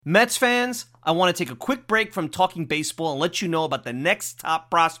Mets fans, I want to take a quick break from talking baseball and let you know about the next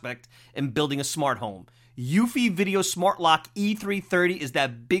top prospect in building a smart home. Eufy Video Smart Lock E330 is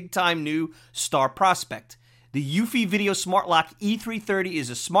that big-time new star prospect. The Eufy Video Smart Lock E330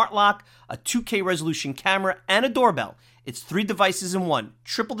 is a smart lock, a 2K resolution camera, and a doorbell. It's 3 devices in one,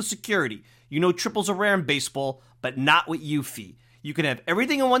 triple the security. You know triples are rare in baseball, but not with Eufy. You can have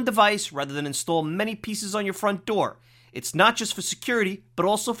everything in one device rather than install many pieces on your front door. It's not just for security, but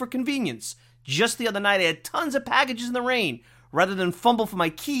also for convenience. Just the other night, I had tons of packages in the rain. Rather than fumble for my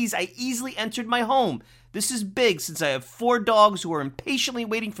keys, I easily entered my home. This is big since I have 4 dogs who are impatiently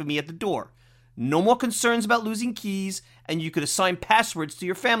waiting for me at the door. No more concerns about losing keys, and you could assign passwords to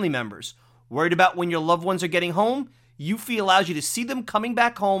your family members. Worried about when your loved ones are getting home? Eufy allows you to see them coming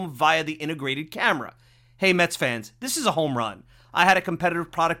back home via the integrated camera. Hey Mets fans, this is a home run. I had a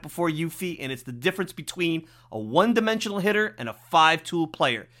competitive product before Eufy, and it's the difference between a one-dimensional hitter and a 5-tool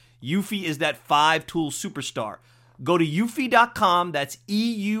player. Eufy is that 5-tool superstar. Go to eufy.com, that's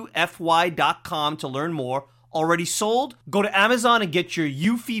EUFY.com to learn more. Already sold? Go to Amazon and get your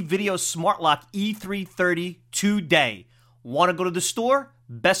Eufy Video Smart Lock E330 today. Want to go to the store?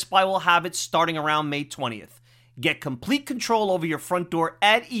 Best Buy will have it starting around May 20th. Get complete control over your front door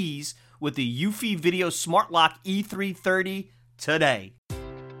at ease with the Eufy Video Smart Lock E330 today.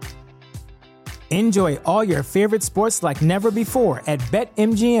 Enjoy all your favorite sports like never before at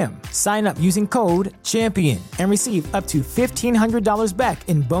BetMGM. Sign up using code CHAMPION and receive up to $1,500 back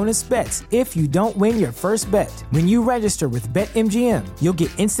in bonus bets if you don't win your first bet. When you register with BetMGM, you'll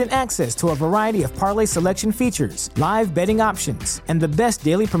get instant access to a variety of parlay selection features, live betting options, and the best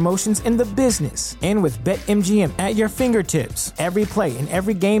daily promotions in the business. And with BetMGM at your fingertips, every play and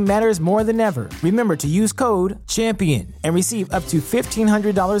every game matters more than ever. Remember to use code CHAMPION and receive up to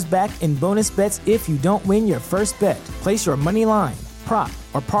 $1,500 back in bonus bets if you don't win your first bet. Place your money line, prop,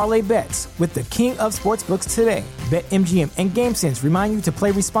 or parlay bets with the king of sportsbooks today. BetMGM and GameSense remind you to play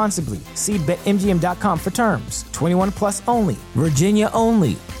responsibly. See BetMGM.com for terms. 21 plus only. Virginia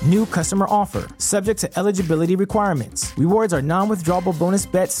only. New customer offer. Subject to eligibility requirements. Rewards are non-withdrawable bonus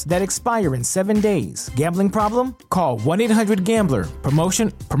bets that expire in 7 days. Gambling problem? Call 1-800-GAMBLER.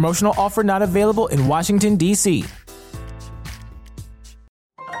 Promotional offer not available in Washington, D.C.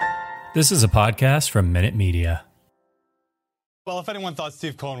 This is a podcast from Minute Media. Well, if anyone thought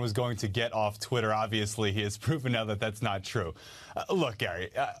Steve Cohen was going to get off Twitter, obviously he has proven now that that's not true. Look, Gary,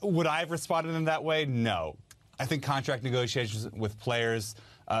 would I have responded in that way? No. I think contract negotiations with players,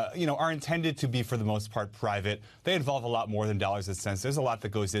 are intended to be, for the most part, private. They involve a lot more than dollars and cents. There's a lot that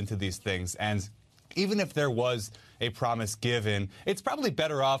goes into these things, and even if there was a promise given, it's probably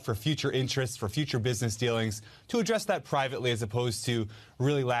better off for future interests, for future business dealings, to address that privately as opposed to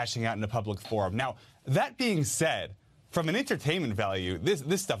really lashing out in a public forum. Now, that being said, from an entertainment value,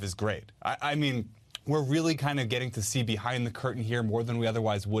 this stuff is great. I mean, we're really kind of getting to see behind the curtain here more than we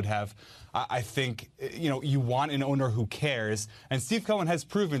otherwise would have. I think, you want an owner who cares, and Steve Cohen has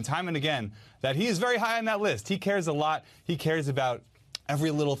proven time and again that he is very high on that list. He cares a lot. He cares about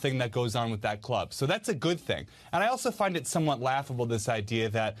every little thing that goes on with that club. So that's a good thing. And I also find it somewhat laughable, this idea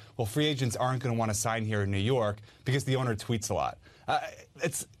that, well, free agents aren't going to want to sign here in New York because the owner tweets a lot.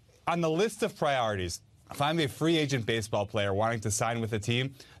 It's on the list of priorities. If I'm a free agent baseball player wanting to sign with a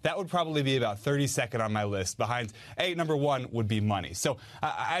team, that would probably be about 32nd on my list. Behind, number one would be money. So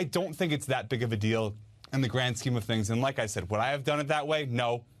I don't think it's that big of a deal in the grand scheme of things. And like I said, would I have done it that way?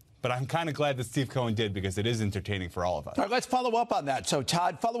 No. But I'm kind of glad that Steve Cohen did because it is entertaining for all of us. All right, let's follow up on that. So,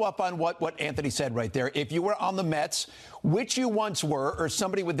 Todd, follow up on what Anthony said right there. If you were on the Mets, which you once were, or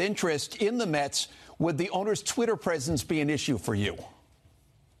somebody with interest in the Mets, would the owner's Twitter presence be an issue for you?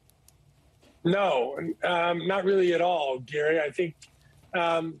 No, not really at all, Gary. I think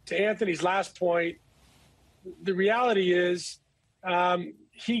to Anthony's last point, the reality is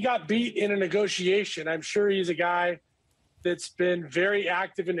he got beat in a negotiation. I'm sure he's a guy that's been very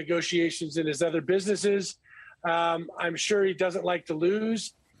active in negotiations in his other businesses. I'm sure he doesn't like to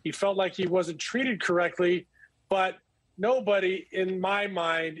lose. He felt like he wasn't treated correctly, but nobody in my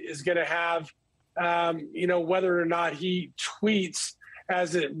mind is going to have, whether or not he tweets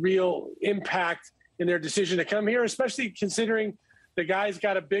has a real impact in their decision to come here, especially considering the guy's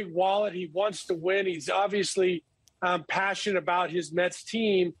got a big wallet. He wants to win. He's obviously passionate about his Mets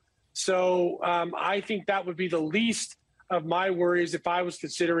team. So I think that would be the least of my worries if I was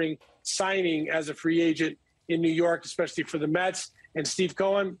considering signing as a free agent in New York, especially for the Mets. And Steve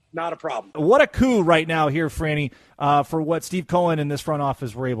Cohen, not a problem. What a coup right now here, Franny, for what Steve Cohen and this front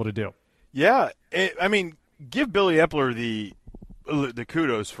office were able to do. Yeah, give Billy Epler the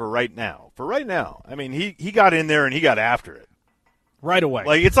kudos for right now. I mean, he got in there and he got after it. right away.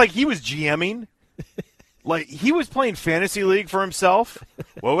 Like, it's like he was GMing. Like, he was playing Fantasy League for himself.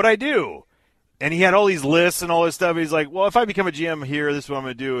 What would I do? And he had all these lists and all this stuff. He's like, well, if I become a GM here, this is what I'm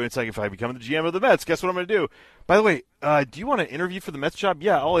going to do. And it's like, if I become the GM of the Mets, guess what I'm going to do? By the way, do you want to interview for the Mets job?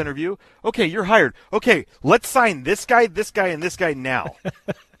 Yeah, I'll interview. Okay, you're hired. Okay, let's sign this guy, and this guy now.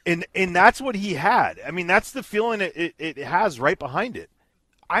 and that's what he had. I mean, that's the feeling it has right behind it.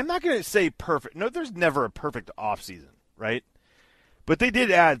 I'm not going to say perfect. No, there's never a perfect offseason, right? But they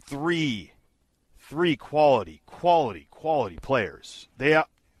did add three quality players.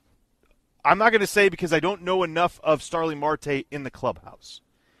 I'm not going to say because I don't know enough of Starling Marte in the clubhouse.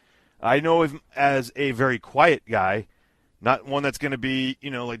 I know him as a very quiet guy, not one that's going to be,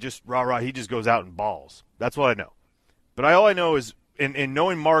 like just rah-rah, he just goes out and balls. That's what I know. But all I know is, in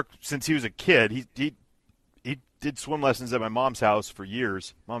knowing Mark since he was a kid, he did swim lessons at my mom's house for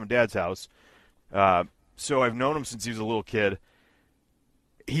years, mom and dad's house. So I've known him since he was a little kid.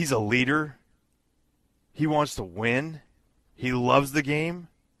 He's a leader. He wants to win. He loves the game.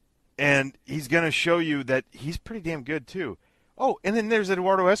 And he's going to show you that he's pretty damn good, too. Oh, and then there's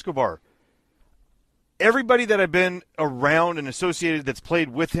Eduardo Escobar. Everybody that I've been around and associated that's played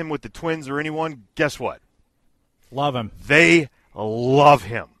with him with the Twins or anyone, guess what? Love him. They love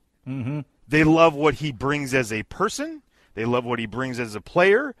him. Mm-hmm. They love what he brings as a person. They love what he brings as a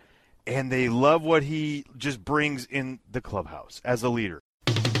player. And they love what he just brings in the clubhouse as a leader.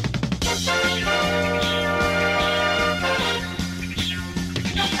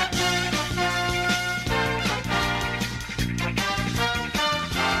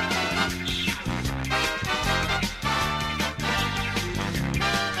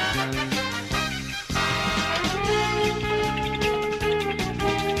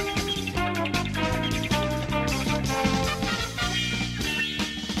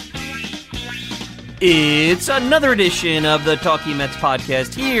 It's another edition of the Talking Mets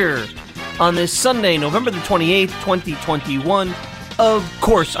podcast here on this Sunday, November the 28th, 2021. Of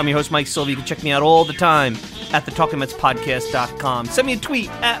course, I'm your host, Mike Silva. You can check me out all the time at thetalkingmetspodcast.com. Send me a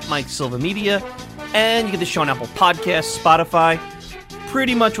tweet at Mike Silva Media, and you get the show on Apple Podcasts, Spotify,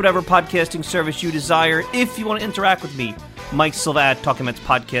 pretty much whatever podcasting service you desire. If you want to interact with me, Mike Silva at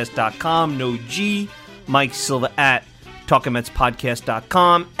talkingmetspodcast.com. No G. Mike Silva at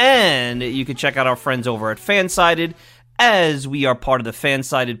talkingmetspodcast.com, and you can check out our friends over at Fansided, as we are part of the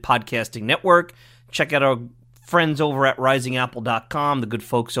Fansided podcasting network. Check out our friends over at risingapple.com, the good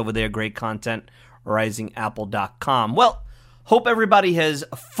folks over there, great content, risingapple.com. Well, hope everybody has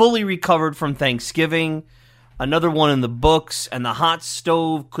fully recovered from Thanksgiving. Another one in the books, and the hot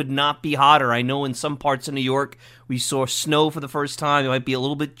stove could not be hotter. I know in some parts of New York we saw snow for the first time. It might be a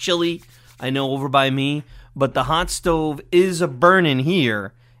little bit chilly, I know, over by me. But the hot stove is a burning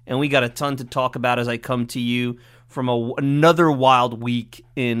here, and we got a ton to talk about as I come to you from another wild week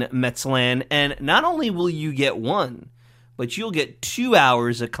in Metsland. And not only will you get one, but you'll get 2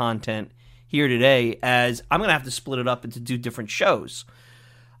 hours of content here today, as I'm going to have to split it up into 2 different shows.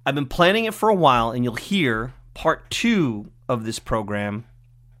 I've been planning it for a while, and you'll hear part 2 of this program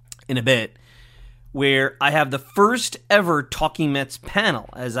in a bit, where I have the first ever Talking Mets panel,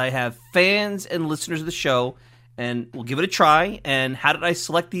 as I have fans and listeners of the show, and we'll give it a try. And how did I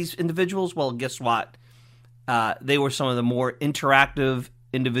select these individuals? Well, guess what? They were some of the more interactive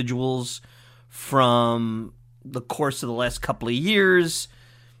individuals from the course of the last couple of years.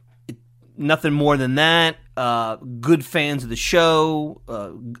 Nothing more than that. Good fans of the show,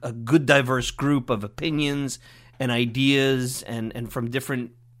 a good diverse group of opinions and ideas, and from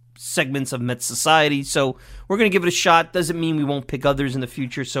different segments of Mets society. So we're going to give it a shot. Doesn't mean we won't pick others in the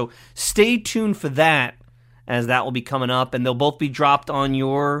future. So stay tuned for that, as that will be coming up, and they'll both be dropped on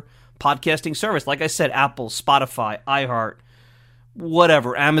your podcasting service. Like I said, Apple, Spotify, iHeart,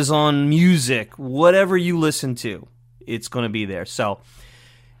 whatever, Amazon Music, whatever you listen to, it's going to be there. So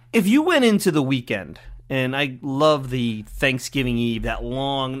if you went into the weekend, and I love the Thanksgiving Eve, that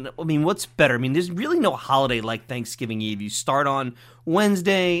long, I mean, what's better? I mean, there's really no holiday like Thanksgiving Eve. You start on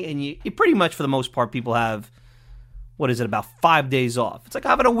Wednesday, and you pretty much, for the most part, people have, about 5 days off. It's like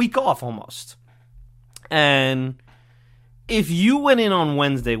having a week off almost. And if you went in on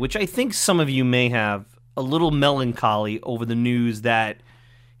Wednesday, which I think some of you may have, a little melancholy over the news that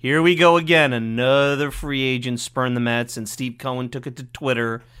here we go again, another free agent spurned the Mets, and Steve Cohen took it to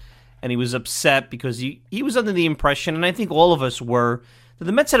Twitter, and he was upset because he was under the impression, and I think all of us were, that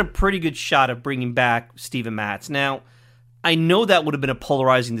the Mets had a pretty good shot at bringing back Steven Matz. Now, I know that would have been a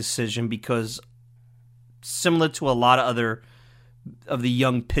polarizing decision because, similar to a lot of other of the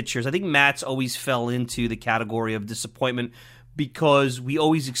young pitchers, I think Matz always fell into the category of disappointment because we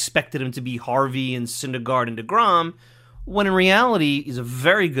always expected him to be Harvey and Syndergaard and DeGrom, when in reality, he's a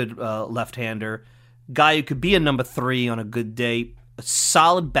very good left-hander, guy who could be a number 3 on a good day, a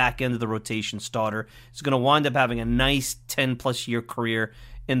solid back end of the rotation starter. He's going to wind up having a nice 10-plus year career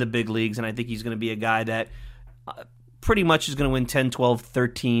in the big leagues, and I think he's going to be a guy that pretty much is going to win 10, 12,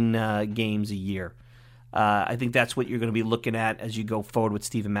 13 games a year. I think that's what you're going to be looking at as you go forward with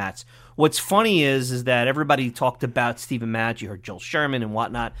Steven Matz. What's funny is that everybody talked about Steven Matz. You heard Joel Sherman and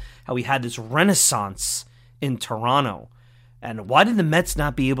whatnot, how he had this renaissance in Toronto. And why did the Mets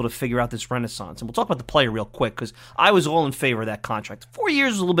not be able to figure out this renaissance? And we'll talk about the player real quick because I was all in favor of that contract. 4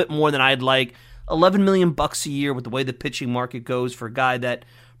 years is a little bit more than I'd like. $11 million a year with the way the pitching market goes for a guy that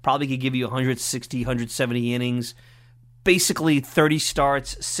probably could give you 160, 170 innings. Basically 30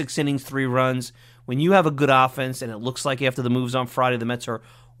 starts, 6 innings, 3 runs. When you have a good offense, and it looks like after the moves on Friday, the Mets are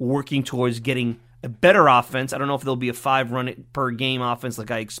working towards getting a better offense. I don't know if there'll be a 5-run-per-game offense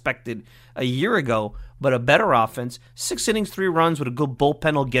like I expected a year ago, but a better offense. 6 innings, 3 runs with a good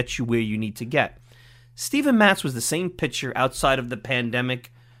bullpen will get you where you need to get. Steven Matz was the same pitcher outside of the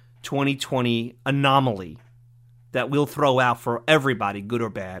pandemic 2020 anomaly that we'll throw out for everybody, good or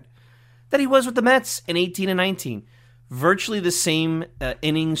bad, that he was with the Mets in 18 and 19. Virtually the same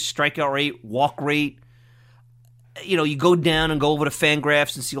innings, strikeout rate, walk rate. You know, you go down and go over to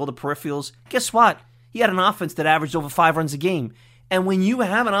Fangraphs and see all the peripherals. Guess what? He had an offense that averaged over 5 runs a game. And when you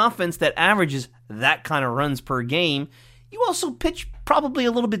have an offense that averages that kind of runs per game, you also pitch probably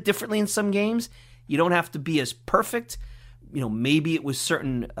a little bit differently in some games. You don't have to be as perfect. You know, maybe it was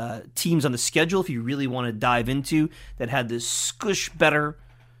certain teams on the schedule, if you really want to dive into, that had this scush better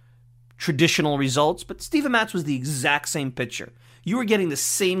traditional results, but Steven Matz was the exact same pitcher. You were getting the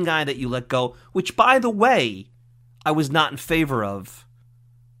same guy that you let go, which, by the way, I was not in favor of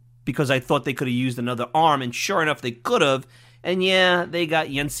because I thought they could have used another arm, and sure enough, they could have. And yeah, they got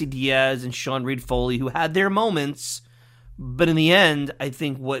Yency Diaz and Sean Reed-Foley, who had their moments, but in the end, I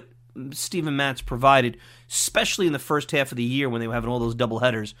think what Steven Matz provided, especially in the first half of the year when they were having all those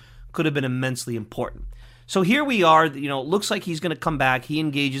doubleheaders, could have been immensely important. So here we are, you know, it looks like he's going to come back. He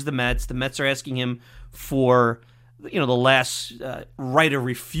engages the Mets. The Mets are asking him for, you know, the last right of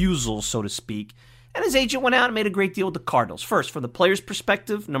refusal, so to speak. And his agent went out and made a great deal with the Cardinals. First, from the player's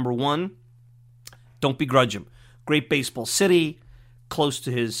perspective, number one, don't begrudge him. Great baseball city, close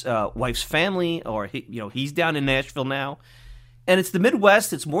to his wife's family, or he's down in Nashville now. And it's the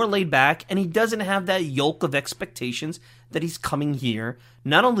Midwest, it's more laid back, and he doesn't have that yoke of expectations that he's coming here.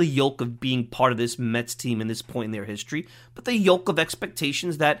 Not only the yoke of being part of this Mets team in this point in their history, but the yoke of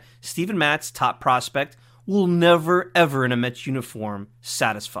expectations that Steven Matz, top prospect, will never, ever in a Mets uniform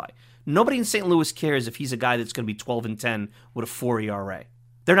satisfy. Nobody in St. Louis cares if he's a guy that's going to be 12-10 with a 4 ERA.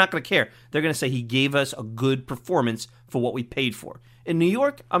 They're not going to care. They're going to say he gave us a good performance for what we paid for. In New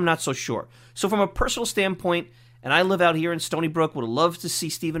York, I'm not so sure. So from a personal standpoint, and I live out here in Stony Brook, would have loved to see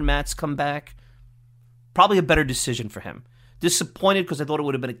Steven Matz come back. Probably a better decision for him. Disappointed because I thought it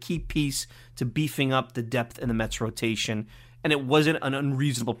would have been a key piece to beefing up the depth in the Mets rotation, and it wasn't an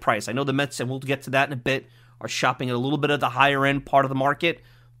unreasonable price. I know the Mets, and we'll get to that in a bit, are shopping at a little bit of the higher end part of the market,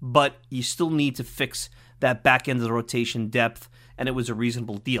 but you still need to fix that back end of the rotation depth, and it was a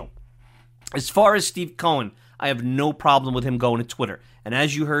reasonable deal. As far as Steve Cohen, I have no problem with him going to Twitter. And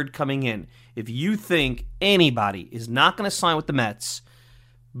as you heard coming in, if you think anybody is not going to sign with the Mets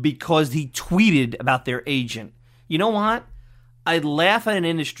because he tweeted about their agent, you know what? I'd laugh at an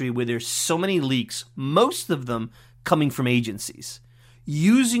industry where there's so many leaks, most of them coming from agencies,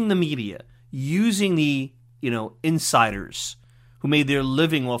 using the media, using the, insiders who made their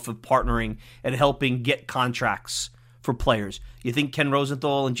living off of partnering and helping get contracts for players. You think Ken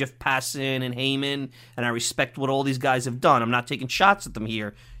Rosenthal and Jeff Passan and Heyman, and I respect what all these guys have done. I'm not taking shots at them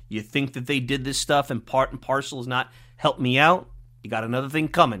here. You think that they did this stuff and part and parcel is not help me out? You got another thing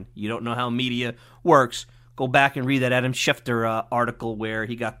coming. You don't know how media works. Go back and read that Adam Schefter article where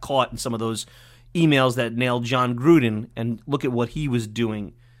he got caught in some of those emails that nailed John Gruden, and look at what he was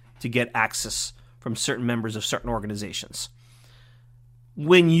doing to get access from certain members of certain organizations.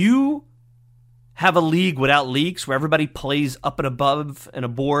 When you have a league without leaks where everybody plays up and above and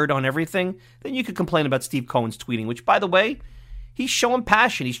aboard on everything, then you could complain about Steve Cohen's tweeting, which, by the way, he's showing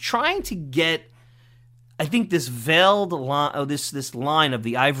passion. He's trying to get, I think, this veiled line, this line of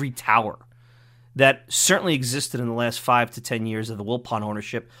the ivory tower that certainly existed in the last 5 to 10 years of the Wilpon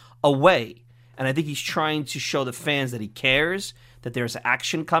ownership away. And I think he's trying to show the fans that he cares, that there's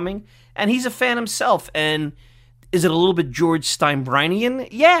action coming, and he's a fan himself. And is it a little bit George Steinbreinian?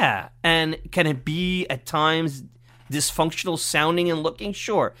 Yeah. And can it be at times dysfunctional sounding and looking?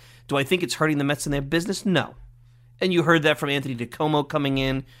 Sure. Do I think it's hurting the Mets in their business? No. And you heard that from Anthony DiComo coming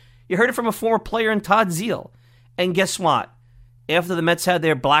in. You heard it from a former player in Todd Zeile. And guess what? After the Mets had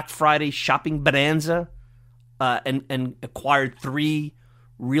their Black Friday shopping bonanza and acquired 3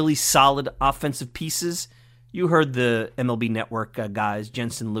 really solid offensive pieces, you heard the MLB Network guys,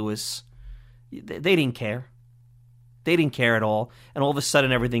 Jensen Lewis, they didn't care. They didn't care at all. And all of a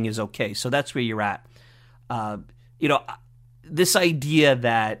sudden, everything is okay. So that's where you're at. This idea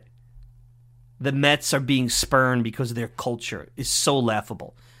that the Mets are being spurned because of their culture is so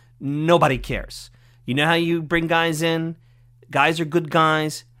laughable. Nobody cares. You know how you bring guys in? Guys are good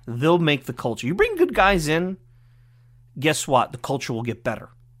guys. They'll make the culture. You bring good guys in, guess what? The culture will get better.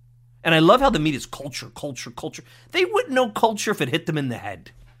 And I love how the media's culture. They wouldn't know culture if it hit them in the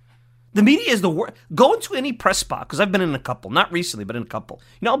head. The media is the worst. Go into any press box, because I've been in a couple. Not recently, but in a couple.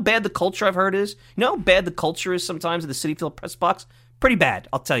 You know how bad the culture I've heard is? You know how bad the culture is sometimes in the Citi Field press box? Pretty bad,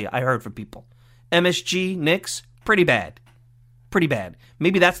 I'll tell you. I heard from people. MSG, Knicks, pretty bad. Pretty bad.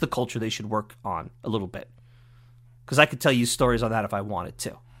 Maybe that's the culture they should work on a little bit. Because I could tell you stories on that if I wanted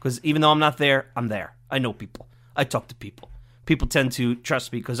to. Because even though I'm not there, I'm there. I know people. I talk to people. People tend to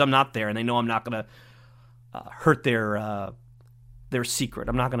trust me because I'm not there, and they know I'm not going to hurt their secret.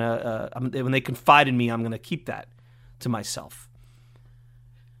 I'm not going to, when they confide in me, I'm going to keep that to myself.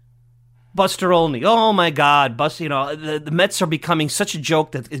 Buster Olney. Oh, my God. Buster, the Mets are becoming such a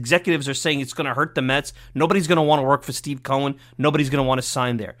joke that executives are saying it's going to hurt the Mets. Nobody's going to want to work for Steve Cohen. Nobody's going to want to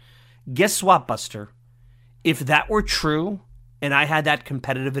sign there. Guess what, Buster? If that were true and I had that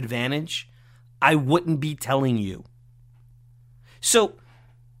competitive advantage, I wouldn't be telling you. So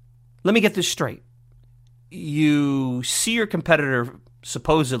let me get this straight. You see your competitor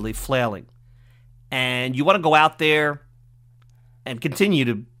supposedly flailing, and you want to go out there and continue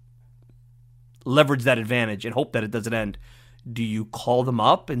to leverage that advantage and hope that it doesn't end. Do you call them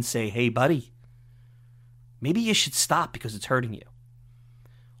up and say, hey, buddy, maybe you should stop because it's hurting you?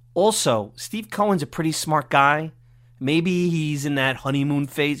 Also, Steve Cohen's a pretty smart guy. Maybe he's in that honeymoon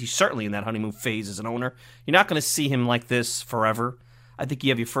phase. He's certainly in that honeymoon phase as an owner. You're not going to see him like this forever. I think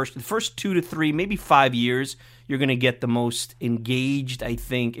you have the first 2 to 3, maybe 5 years, you're going to get the most engaged, I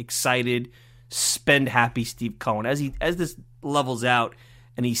think, excited, spend-happy Steve Cohen. As this levels out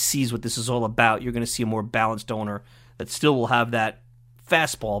and he sees what this is all about, you're going to see a more balanced owner that still will have that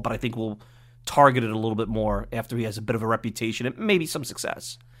fastball, but I think will target it a little bit more after he has a bit of a reputation and maybe some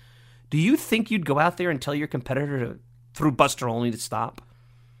success. Do you think you'd go out there and tell your competitor through Buster Olney to stop?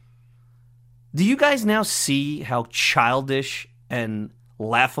 Do you guys now see how childish and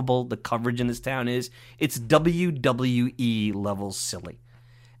laughable the coverage in this town is? It's WWE level silly.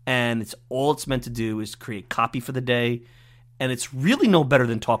 And it's all it's meant to do is create copy for the day. And it's really no better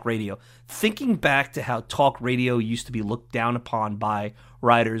than talk radio. Thinking back to how talk radio used to be looked down upon by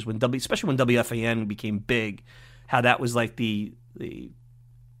writers, especially when WFAN became big, how that was like the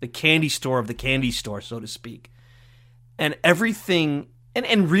candy store of the candy store, so to speak. And everything,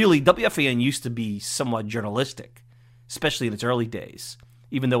 and really, WFAN used to be somewhat journalistic, especially in its early days,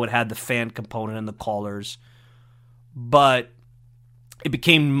 even though it had the fan component and the callers. But it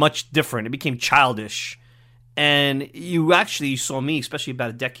became much different. It became childish. And you saw me, especially about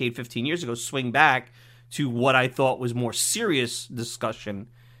a decade, 15 years ago, swing back to what I thought was more serious discussion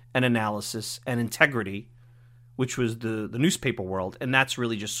and analysis and integrity, which was the newspaper world. And that's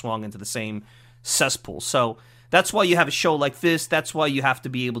really just swung into the same cesspool. So that's why you have a show like this. That's why you have to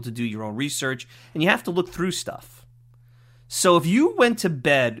be able to do your own research. And you have to look through stuff. So if you went to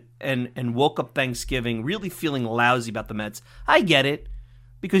bed and woke up Thanksgiving really feeling lousy about the Mets, I get it.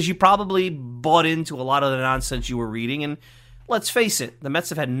 Because you probably bought into a lot of the nonsense you were reading. And let's face it, the Mets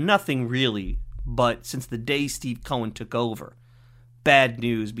have had nothing really but since the day Steve Cohen took over. Bad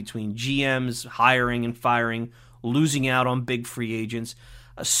news between GMs hiring and firing, losing out on big free agents,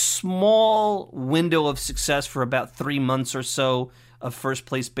 a small window of success for about 3 months or so of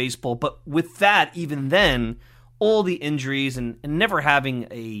first-place baseball. But with that, even then, all the injuries and never having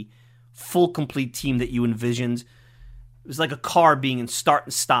a full, complete team that you envisioned. It was like a car being in start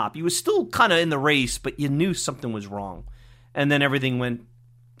and stop. You were still kind of in the race, but you knew something was wrong. And then everything went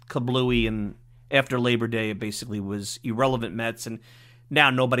kablooey, and after Labor Day, it basically was irrelevant Mets, and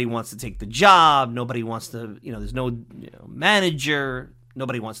now nobody wants to take the job. Nobody wants to, there's no manager.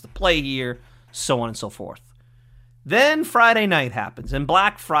 Nobody wants to play here, so on and so forth. Then Friday night happens, and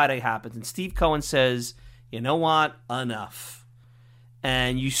Black Friday happens, and Steve Cohen says, you know what, enough.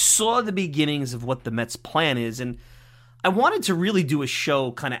 And you saw the beginnings of what the Mets' plan is, and I wanted to really do a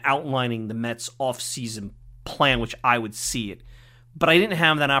show kind of outlining the Mets' off-season plan, which I would see it. But I didn't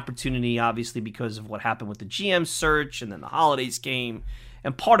have that opportunity, obviously, because of what happened with the GM search, and then the holidays came.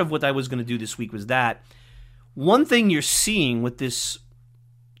 And part of what I was going to do this week was that. One thing you're seeing with this,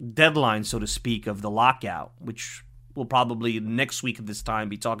 deadline, so to speak, of the lockout, which we'll probably next week at this time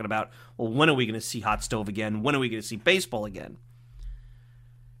be talking about, well, when are we going to see Hot Stove again? When are we going to see baseball again?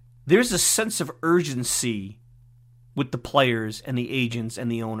 There's a sense of urgency with the players and the agents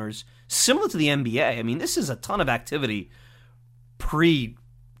and the owners, similar to the NBA. I mean, this is a ton of activity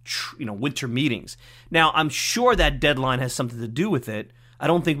winter meetings. Now, I'm sure that deadline has something to do with it. I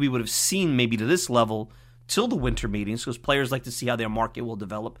don't think we would have seen maybe to this level till the winter meetings, because players like to see how their market will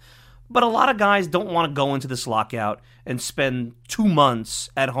develop. But a lot of guys don't want to go into this lockout and spend 2 months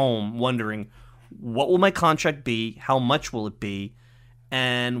at home wondering, what will my contract be? How much will it be?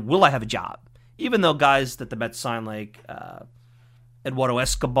 And will I have a job? Even though guys that the Mets sign like Eduardo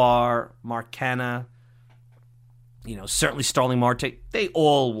Escobar, Mark Canha, certainly Starling Marte, they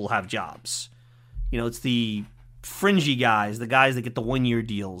all will have jobs. It's the fringy guys, the guys that get the 1-year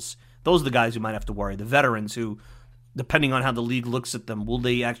deals. Those are the guys who might have to worry. The veterans who, depending on how the league looks at them, will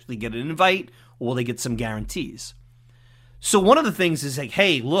they actually get an invite or will they get some guarantees? So one of the things is like,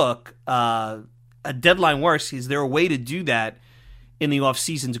 hey, look, a deadline works. Is there a way to do that in the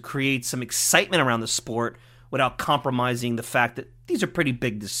offseason to create some excitement around the sport without compromising the fact that these are pretty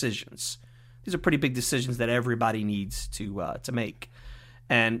big decisions? These are pretty big decisions that everybody needs to make.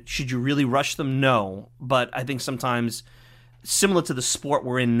 And should you really rush them? No. But I think sometimes, similar to the sport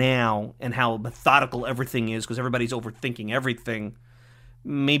we're in now and how methodical everything is because everybody's overthinking everything,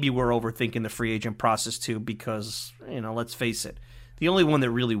 maybe we're overthinking the free agent process too because, let's face it, the only one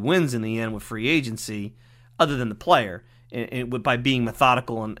that really wins in the end with free agency, other than the player, by being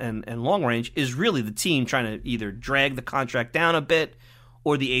methodical and long range, is really the team trying to either drag the contract down a bit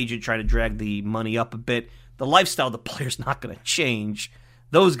or the agent trying to drag the money up a bit. The lifestyle of the player's not going to change.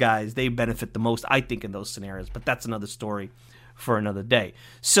 Those guys, they benefit the most, I think, in those scenarios, but that's another story for another day.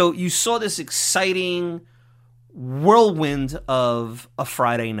 So you saw this exciting whirlwind of a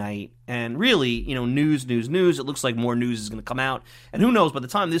Friday night, and really, news. It looks like more news is going to come out, and who knows, by the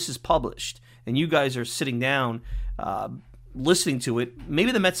time this is published and you guys are sitting down listening to it,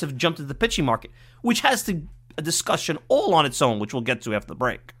 maybe the Mets have jumped into the pitching market, which has a discussion all on its own, which we'll get to after the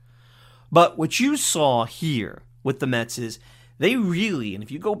break. But what you saw here with the Mets is they really, and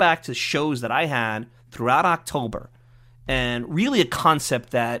if you go back to shows that I had throughout October, and really a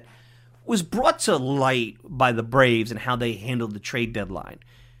concept that was brought to light by the Braves and how they handled the trade deadline.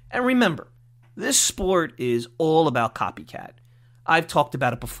 And remember, this sport is all about copycat. I've talked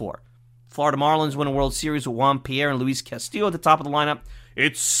about it before. Florida Marlins win a World Series with Juan Pierre and Luis Castillo at the top of the lineup.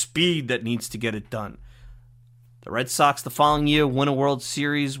 It's speed that needs to get it done. The Red Sox the following year win a World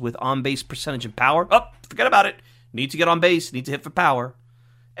Series with on-base percentage and power. Oh, forget about it. Need to get on base, need to hit for power.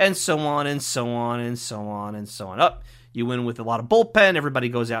 And so on, and so on, and so on, and so on. Up, you win with a lot of bullpen. Everybody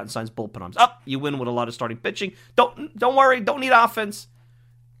goes out and signs bullpen arms. Up, you win with a lot of starting pitching. Don't worry, don't need offense.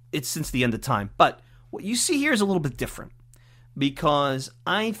 It's since the end of time. But what you see here is a little bit different because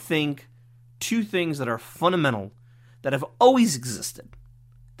I think two things that are fundamental that have always existed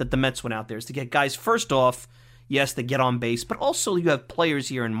that the Mets went out there is to get guys, first off, yes, they get on base, but also you have players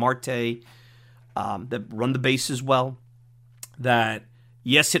here in Marte that run the bases well, that,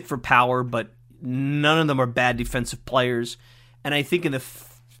 yes, hit for power, but none of them are bad defensive players. And I think in the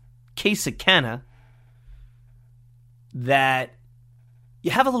case of Canha, that you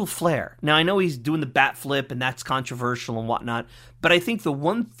have a little flair. Now, I know he's doing the bat flip, and that's controversial and whatnot, but I think the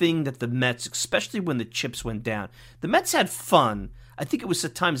one thing that the Mets, especially when the chips went down, the Mets had fun. I think it was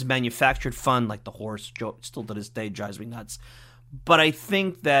at times manufactured fun, like the horse joke, still to this day drives me nuts. But I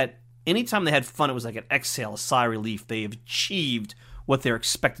think that anytime they had fun, it was like an exhale, a sigh of relief. They have achieved what they're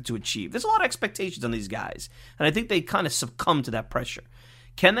expected to achieve. There's a lot of expectations on these guys, and I think they kind of succumb to that pressure.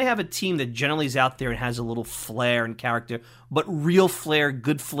 Can they have a team that generally is out there and has a little flair and character, but real flair,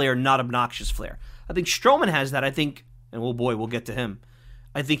 good flair, not obnoxious flair? I think Stroman has that. I think, and oh boy, we'll get to him.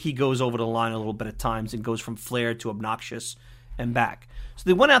 I think he goes over the line a little bit at times and goes from flair to obnoxious and back. So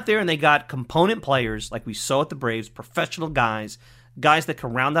they went out there and they got component players like we saw at the Braves, professional guys that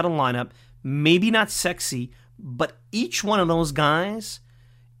can round out a lineup, maybe not sexy, but each one of those guys,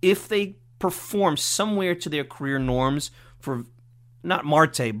 if they perform somewhere to their career norms for not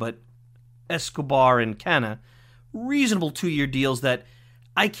Marte, but Escobar and Canha, reasonable 2-year deals that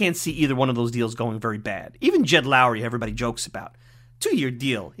I can't see either one of those deals going very bad. Even Jed Lowry, everybody jokes about. 2-year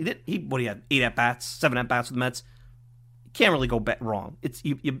deal. He had 8 at-bats, 7 at-bats with the Mets. You can't really go wrong. It's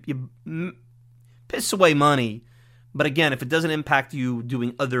you piss away money, but again, if it doesn't impact you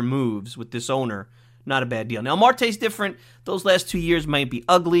doing other moves with this owner, not a bad deal. Now, Marte's different. Those last 2 years might be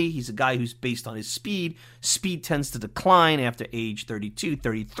ugly. He's a guy who's based on his speed. Speed tends to decline after age 32,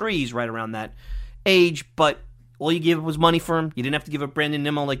 33. He's right around that age. But All you gave up was money for him. You didn't have to give up Brandon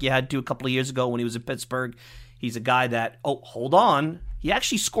Nimmo like you had to a couple of years ago when he was in Pittsburgh. He's a guy that, hold on, he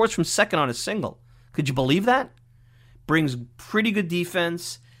actually scores from second on a single. Could you believe that? Brings pretty good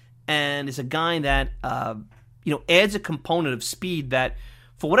defense and is a guy that, adds a component of speed that,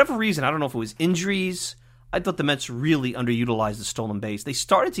 for whatever reason, I don't know if it was injuries, I thought the Mets really underutilized the stolen base. They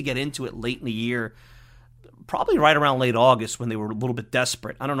started to get into it late in the year, probably right around late August when they were a little bit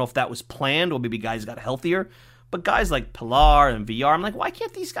desperate. I don't know if that was planned or maybe guys got healthier, but guys like Pilar and VR, I'm like, why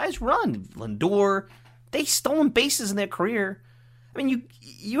can't these guys run? Lindor, they stolen bases in their career. I mean,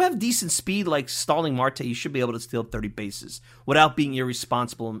 you have decent speed like Starling Marte. You should be able to steal 30 bases without being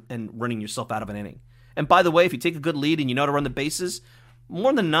irresponsible and running yourself out of an inning. And by the way, if you take a good lead and you know to run the bases,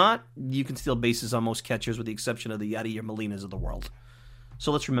 more than not, you can steal bases on most catchers with the exception of the Yadier Molinas of the world.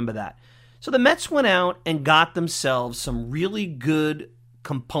 So let's remember that. So the Mets went out and got themselves some really good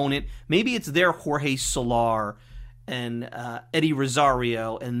component. Maybe it's their Jorge Soler and Eddie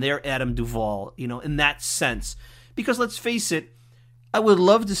Rosario and their Adam Duvall, in that sense. Because let's face it, I would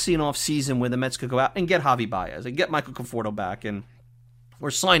love to see an offseason where the Mets could go out and get Javi Baez and get Michael Conforto back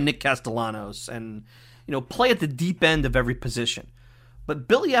or sign Nick Castellanos and, play at the deep end of every position. But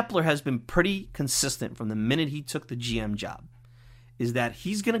Billy Epler has been pretty consistent from the minute he took the GM job, is that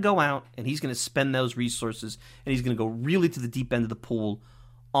he's going to go out and he's going to spend those resources and he's going to go really to the deep end of the pool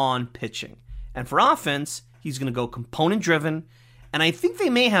on pitching. And for offense, he's going to go component-driven. And I think they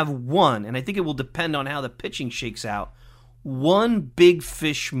may have one, and I think it will depend on how the pitching shakes out, one big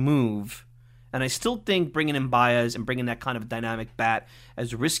fish move. And I still think bringing in Baez and bringing that kind of dynamic bat,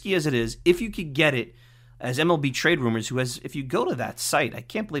 as risky as it is, if you could get it, as MLB Trade Rumors, if you go to that site, I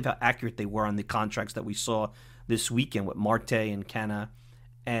can't believe how accurate they were on the contracts that we saw this weekend with Marte and Canna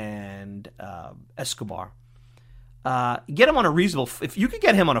and Escobar. Get him on a reasonable, if you could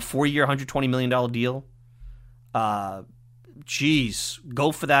get him on a 4-year, $120 million deal, go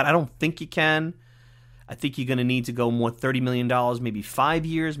for that. I don't think you can. I think you're going to need to go more $30 million, maybe 5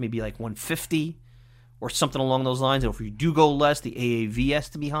 years, maybe like 150 or something along those lines. Or if you do go less, the AAV has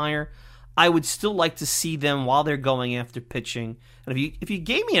to be higher. I would still like to see them while they're going after pitching. And if you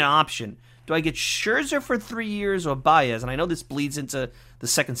gave me an option, do I get Scherzer for 3 years or Baez? And I know this bleeds into the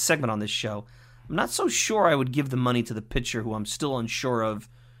second segment on this show. I'm not so sure I would give the money to the pitcher who I'm still unsure of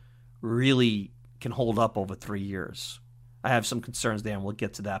really can hold up over 3 years. I have some concerns there, and we'll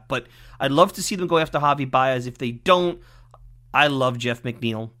get to that. But I'd love to see them go after Javi Baez. If they don't, I love Jeff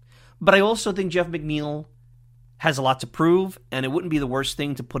McNeil. But I also think Jeff McNeil has a lot to prove, and it wouldn't be the worst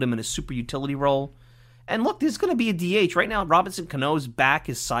thing to put him in a super utility role. And look, there's going to be a DH. Right now, Robinson Cano's back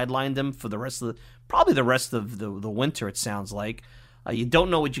has sidelined him for the rest of the winter, it sounds like. You don't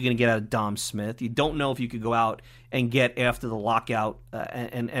know what you're going to get out of Dom Smith. You don't know if you could go out and get after the lockout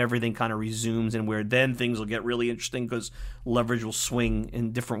and everything kind of resumes, and where then things will get really interesting because leverage will swing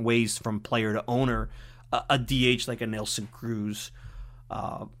in different ways from player to owner. A DH like a Nelson Cruz.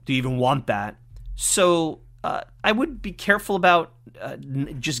 Do you even want that? So I would be careful about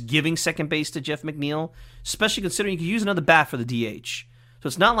just giving second base to Jeff McNeil, especially considering you could use another bat for the DH. So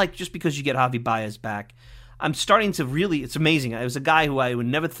it's not like just because you get Javi Baez back. I'm starting to really, it's amazing. I was a guy who I would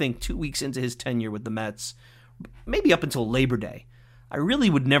never think 2 weeks into his tenure with the Mets, maybe up until Labor Day, I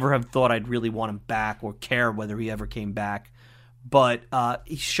really would never have thought I'd really want him back or care whether he ever came back. But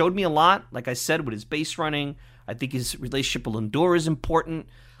he showed me a lot, like I said, with his base running. I think his relationship with Lindor is important.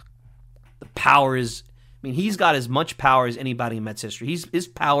 The power is, he's got as much power as anybody in Mets history. His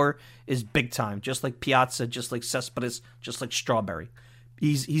power is big time, just like Piazza, just like Cespedes, just like Strawberry.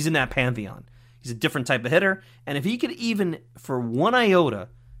 He's in that pantheon. He's a different type of hitter, and if he could even, for one iota,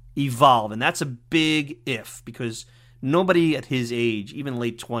 evolve, and that's a big if, because nobody at his age, even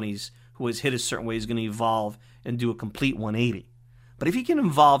late 20s, who has hit a certain way is going to evolve and do a complete 180. But if he can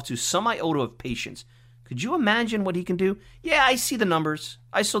evolve to some iota of patience, could you imagine what he can do? Yeah, I see the numbers.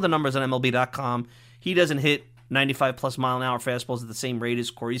 I saw the numbers on MLB.com. He doesn't hit 95-plus mile-an-hour fastballs at the same rate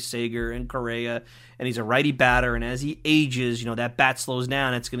as Corey Seager and Correa, and he's a righty batter, and as he ages, that bat slows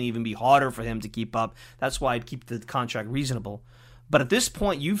down. It's going to even be harder for him to keep up. That's why I'd keep the contract reasonable. But at this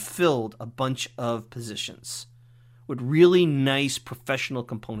point, you've filled a bunch of positions with really nice professional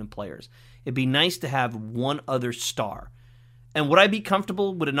component players. It'd be nice to have one other star. And would I be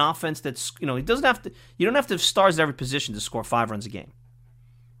comfortable with an offense that's, you don't have to have stars at every position to score 5 runs a game.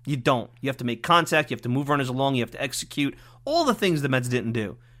 You don't. You have to make contact. You have to move runners along. You have to execute. All the things the Mets didn't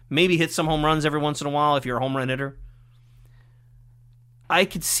do. Maybe hit some home runs every once in a while if you're a home run hitter. I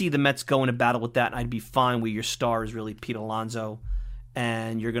could see the Mets going to battle with that, and I'd be fine where your star is really Pete Alonso,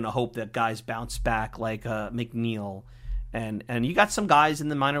 and you're going to hope that guys bounce back like McNeil And you got some guys in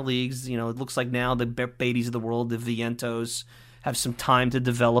the minor leagues. It looks like now the Beatties of the world, the Vientos, have some time to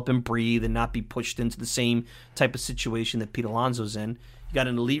develop and breathe and not be pushed into the same type of situation that Pete Alonso's in. You got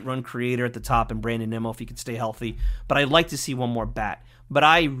an elite run creator at the top and Brandon Nimmo if he could stay healthy. But I'd like to see one more bat. But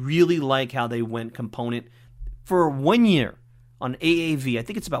I really like how they went component for 1 year on AAV. I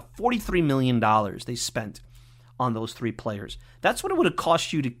think it's about $43 million they spent on those 3 players. That's what it would have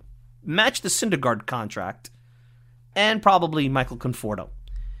cost you to match the Syndergaard contract and probably Michael Conforto.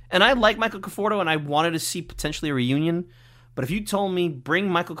 And I like Michael Conforto, and I wanted to see potentially a reunion. But if you told me bring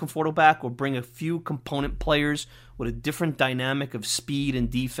Michael Conforto back or bring a few component players with a different dynamic of speed and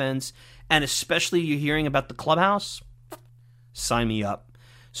defense, and especially you're hearing about the clubhouse, sign me up.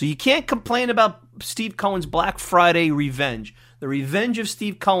 So you can't complain about Steve Cohen's Black Friday revenge. The revenge of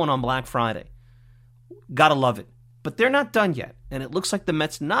Steve Cohen on Black Friday. Gotta love it. But they're not done yet. And it looks like the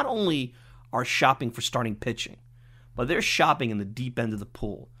Mets not only are shopping for starting pitching, but they're shopping in the deep end of the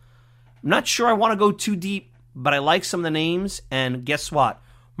pool. I'm not sure I want to go too deep, but I like some of the names. And guess what?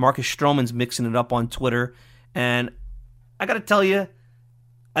 Marcus Stroman's mixing it up on Twitter. And I got to tell you,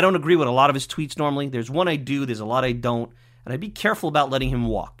 I don't agree with a lot of his tweets normally. There's one I do, there's a lot I don't. And I'd be careful about letting him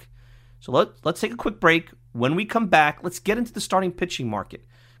walk. So let's take a quick break. When we come back, let's get into the starting pitching market,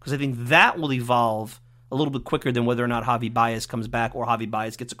 because I think that will evolve a little bit quicker than whether or not Javi Baez comes back or Javi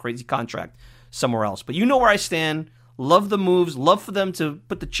Baez gets a crazy contract somewhere else. But you know where I stand. Love the moves. Love for them to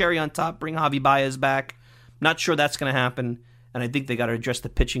put the cherry on top, bring Javi Baez back. Not sure that's going to happen. And I think they got to address the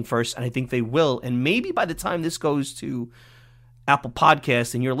pitching first, and I think they will. And maybe by the time this goes to Apple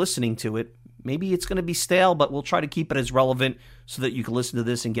Podcasts and you're listening to it, maybe it's going to be stale, but we'll try to keep it as relevant so that you can listen to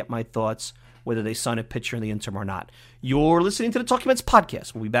this and get my thoughts, whether they sign a pitcher in the interim or not. You're listening to the Talking Mets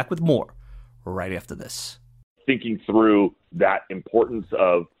podcast. We'll be back with more right after this. Thinking through that importance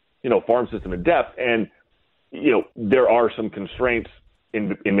of, farm system and depth. And, there are some constraints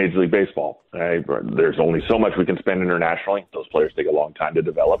in Major League Baseball. There's only so much we can spend internationally. Those players take a long time to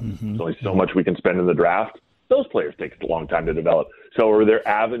develop. There's only so much we can spend in the draft. Those players take a long time to develop. So are there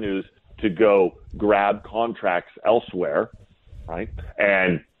avenues to go grab contracts elsewhere, right,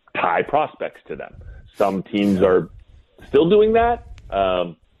 and tie prospects to them? Some teams are still doing that.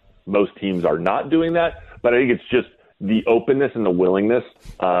 Most teams are not doing that. But I think it's just the openness and the willingness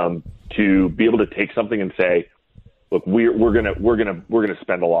to be able to take something and say, look, we're gonna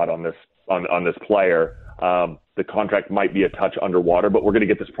spend a lot on this player. The contract might be a touch underwater, but we're gonna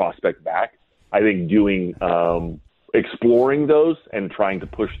get this prospect back. I think doing exploring those and trying to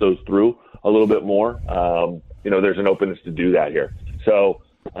push those through a little bit more. There's an openness to do that here. So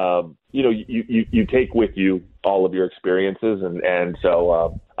you take with you all of your experiences, and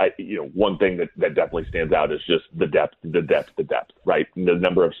so one thing that definitely stands out is just the depth, right? The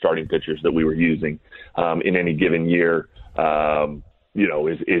number of starting pitchers that we were using in any given year,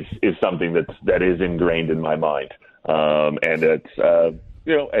 is something that is ingrained in my mind, and it's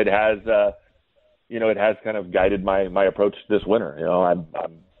it has kind of guided my approach this winter. I'm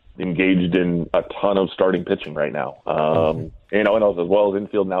engaged in a ton of starting pitching right now, and as well as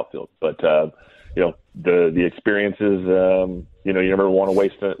infield and outfield. But the experiences, you never want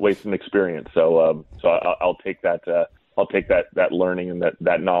to waste an experience. So I'll take that. I'll take that learning and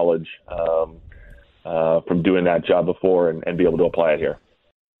that knowledge from doing that job before and be able to apply it here.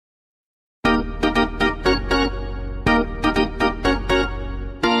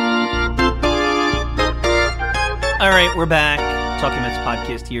 All right, we're back. Talking Mets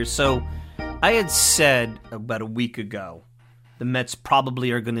podcast here. So I had said about a week ago the Mets probably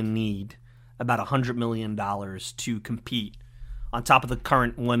are going to need about $100 million to compete on top of the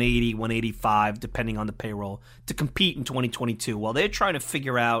current 180, 185, depending on the payroll, to compete in 2022. Well, they're trying to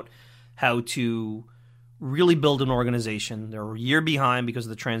figure out how to really build an organization. They're a year behind because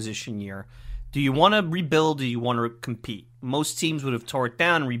of the transition year. Do you want to rebuild? Do you want to compete? Most teams would have tore it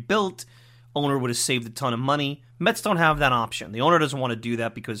down and rebuilt. Owner would have saved a ton of money. Mets don't have that option. The owner doesn't want to do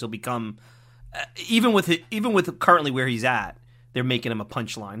that because he'll become, even with currently where he's at, they're making him a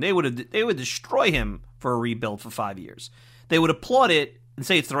punchline. They would destroy him for a rebuild for 5 years. They would applaud it and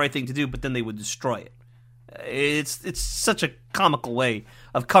say it's the right thing to do, but then they would destroy it. It's such a comical way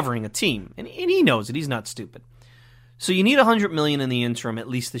of covering a team, and he knows it. He's not stupid. So you need $100 million in the interim, at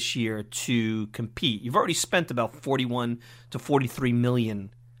least this year, to compete. You've already spent about $41 to $43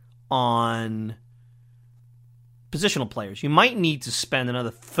 million on positional players. You might need to spend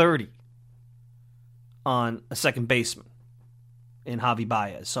another $30 on a second baseman in Javi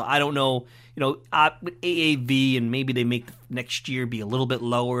Baez. So I don't know, with AAV, and maybe they make next year be a little bit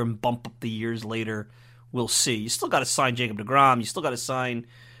lower and bump up the years later. We'll see. You still got to sign Jacob deGrom. You still got to sign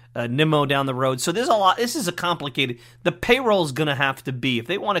Nimmo down the road. So there's a lot. This is a complicated. The payroll is going to have to be, if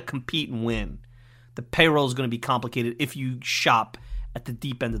they want to compete and win, the payroll is going to be complicated if you shop at the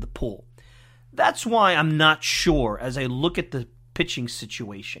deep end of the pool. That's why I'm not sure, as I look at the pitching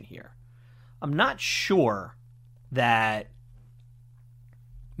situation here, I'm not sure that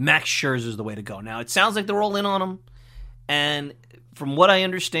Max Scherzer is the way to go. Now, it sounds like they're all in on him, and from what I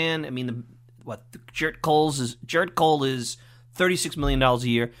understand, I mean, Jarrett Cole is $36 million a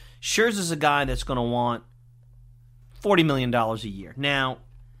year. Scherzer's a guy that's going to want $40 million a year. Now,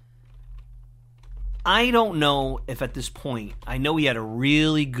 I don't know if at this point, I know he had a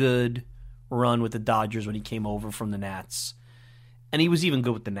really good run with the Dodgers when he came over from the Nats, and he was even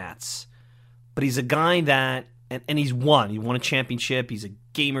good with the Nats. But he's a guy that, and he's won. He won a championship. He's a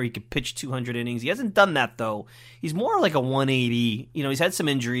gamer. He could pitch 200 innings. He hasn't done that, though. He's more like a 180. He's had some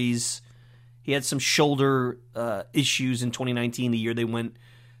injuries. He had some shoulder issues in 2019, the year they went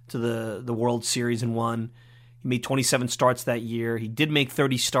to the World Series and won. He made 27 starts that year. He did make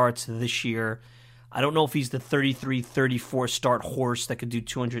 30 starts this year. I don't know if he's the 33, 34 start horse that could do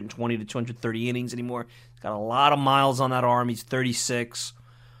 220 to 230 innings anymore. He's got a lot of miles on that arm. He's 36.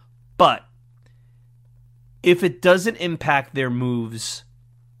 But if it doesn't impact their moves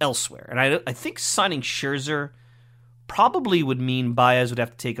elsewhere, and I think signing Scherzer probably would mean Baez would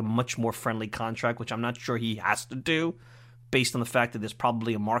have to take a much more friendly contract, which I'm not sure he has to do, based on the fact that there's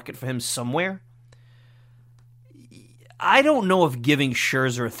probably a market for him somewhere. I don't know if giving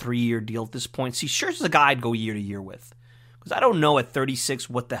Scherzer a 3-year deal at this point. See, Scherzer's a guy I'd go year to year with, because I don't know at 36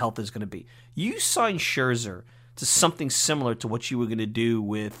 what the health is going to be. You sign Scherzer to something similar to what you were going to do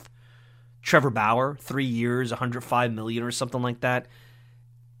with Trevor Bauer, 3 years, $105 million or something like that.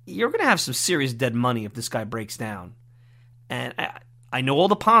 You're going to have some serious dead money if this guy breaks down. And I know all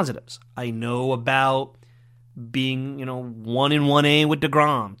the positives. I know about being, 1 in 1A with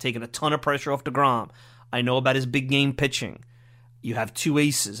DeGrom, taking a ton of pressure off DeGrom. I know about his big game pitching. You have 2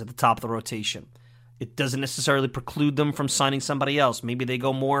 aces at the top of the rotation. It doesn't necessarily preclude them from signing somebody else. Maybe they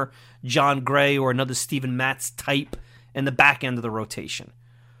go more John Gray or another Steven Matz type in the back end of the rotation.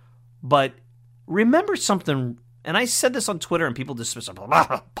 But remember something, and I said this on Twitter and people dismiss it.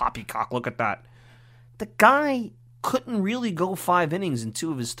 Poppycock, look at that. The guy couldn't really go 5 innings in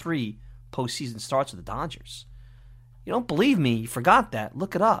 2 of his 3 postseason starts with the Dodgers. You don't believe me? You forgot that.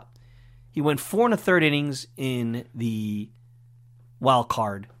 Look it up. He went 4 1/3 innings in the wild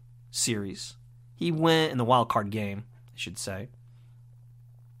card series. He went in the wild card game, I should say.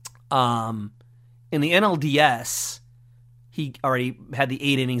 In the NLDS, he already had the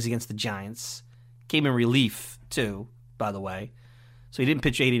 8 innings against the Giants. Came in relief, too, by the way. So he didn't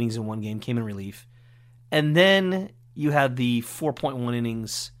pitch 8 innings in one game, came in relief. And then you had the 4.1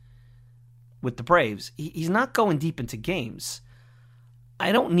 innings with the Braves. He's not going deep into games.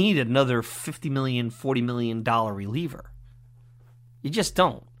 I don't need another $50 million, $40 million reliever. You just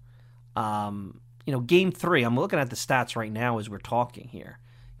don't. Game 3, I'm looking at the stats right now as we're talking here.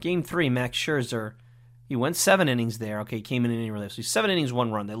 Game 3, Max Scherzer, he went 7 innings there. Okay, came in inning relief. So 7 innings,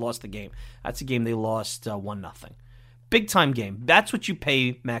 1 run. They lost the game. That's a game they lost 1-0. Big time game. That's what you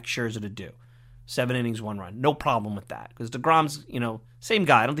pay Max Scherzer to do. 7 innings, 1 run. No problem with that. Because DeGrom's, same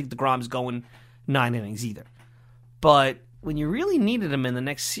guy. I don't think DeGrom's going 9 innings either. But when you really needed him in the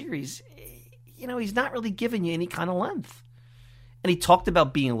next series, he's not really giving you any kind of length. And he talked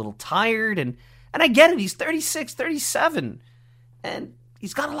about being a little tired, and I get it. He's 36, 37, and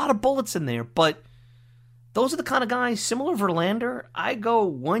he's got a lot of bullets in there. But those are the kind of guys, similar to Verlander, I go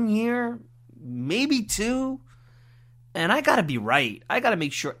 1 year, maybe 2, and I got to be right. I got to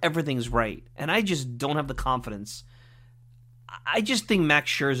make sure everything's right, and I just don't have the confidence. I just think Max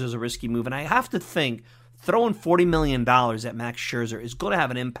Scherzer is a risky move, and I have to think throwing $40 million at Max Scherzer is going to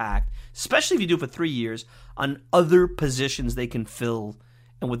have an impact, especially if you do it for 3 years, on other positions they can fill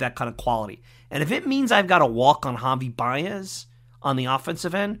and with that kind of quality. And if it means I've got to walk on Javi Baez on the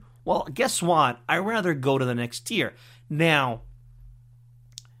offensive end, well, guess what? I'd rather go to the next tier. Now,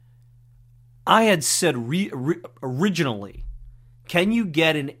 I had said originally, can you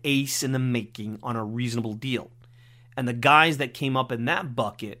get an ace in the making on a reasonable deal? And the guys that came up in that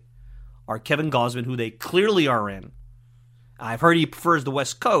bucket are Kevin Gausman, who they clearly are in. I've heard he prefers the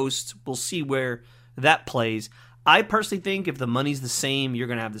West Coast. We'll see where that plays. I personally think if the money's the same, you're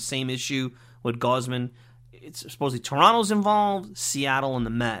going to have the same issue with Gausman. It's supposedly Toronto's involved, Seattle, and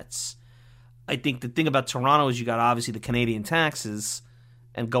the Mets. I think the thing about Toronto is you got obviously the Canadian taxes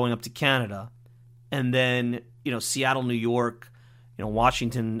and going up to Canada. And then, Seattle, New York,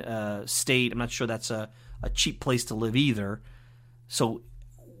 Washington State. I'm not sure that's a cheap place to live either. So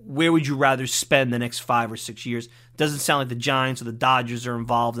where would you rather spend the next 5 or 6 years? Doesn't sound like the Giants or the Dodgers are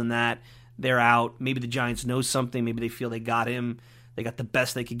involved in that. They're out. Maybe the Giants know something. Maybe they feel they got him. They got the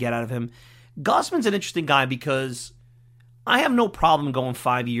best they could get out of him. Gausman's an interesting guy because I have no problem going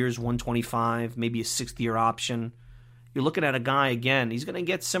 5 years, 125, maybe a 6th-year option. You're looking at a guy, again, he's going to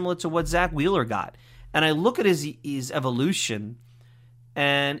get similar to what Zach Wheeler got. And I look at his evolution,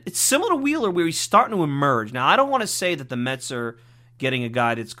 and it's similar to Wheeler where he's starting to emerge. Now, I don't want to say that the Mets are getting a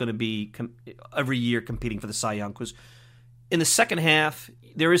guy that's going to be every year competing for the Cy Young, because in the second half,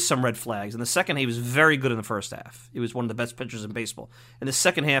 there is some red flags. In the second half, he was very good in the first half. He was one of the best pitchers in baseball. In the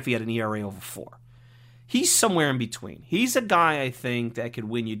second half, he had an ERA over 4. He's somewhere in between. He's a guy, I think, that could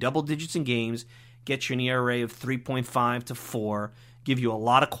win you double digits in games, get you an ERA of 3.5 to 4, give you a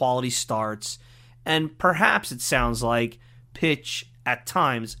lot of quality starts, and perhaps it sounds like pitch at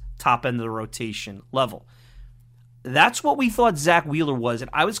times top end of the rotation level. That's what we thought Zach Wheeler was, and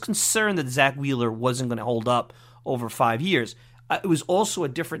I was concerned that Zach Wheeler wasn't going to hold up over 5 years. It was also a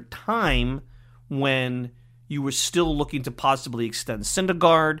different time when you were still looking to possibly extend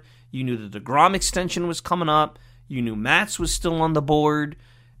Syndergaard. You knew the DeGrom extension was coming up. You knew Matz was still on the board.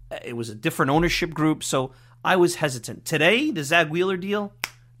 It was a different ownership group, so I was hesitant. Today, the Zach Wheeler deal,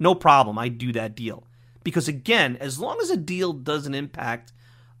 no problem. I'd do that deal. Because again, as long as a deal doesn't impact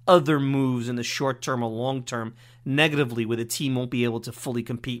other moves in the short term or long term negatively where the team won't be able to fully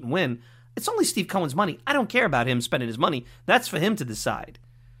compete and win, it's only Steve Cohen's money. I don't care about him spending his money. That's for him to decide.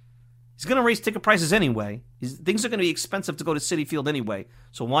 He's going to raise ticket prices anyway. Things are going to be expensive to go to Citi Field anyway,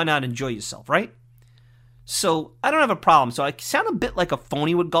 so why not enjoy yourself, right? So I don't have a problem. So I sound a bit like a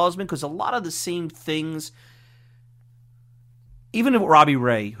phony with Gausman because a lot of the same things, even with Robbie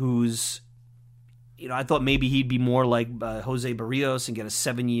Ray, who's, I thought maybe he'd be more like Jose Barrios and get a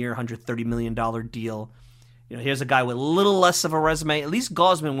 7-year, $130 million deal. Here's a guy with a little less of a resume. At least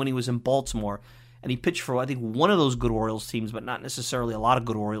Gausman, when he was in Baltimore, and he pitched for, I think, one of those good Orioles teams, but not necessarily a lot of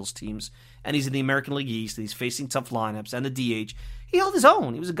good Orioles teams. And he's in the American League East, and he's facing tough lineups, and the DH. He held his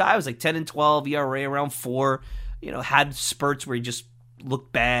own. He was a guy who was like 10-12, ERA around 4, had spurts where he just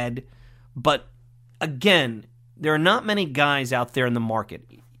looked bad. But, again, there are not many guys out there in the market.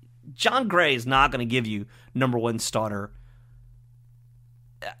 John Gray is not going to give you number one starter,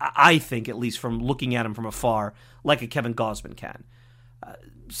 I think, at least from looking at him from afar, like a Kevin Gausman can.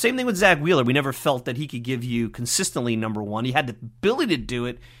 Same thing with Zach Wheeler. We never felt that he could give you consistently number one. He had the ability to do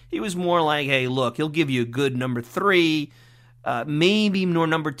it. He was more like, hey, look, he'll give you a good number 3, maybe more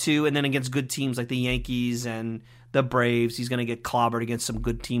number 2, and then against good teams like the Yankees and the Braves, he's going to get clobbered against some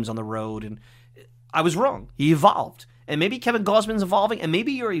good teams on the road. And I was wrong. He evolved. And maybe Kevin Gausman's evolving, and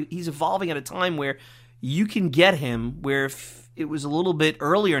maybe he's evolving at a time where you can get him where if it was a little bit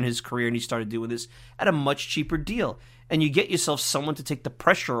earlier in his career and he started doing this at a much cheaper deal. And you get yourself someone to take the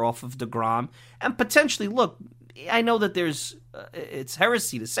pressure off of DeGrom and potentially, look, I know that it's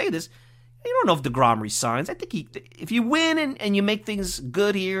heresy to say this. You don't know if DeGrom resigns. I think if you win and you make things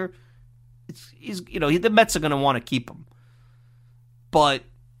good here, the Mets are going to want to keep him. But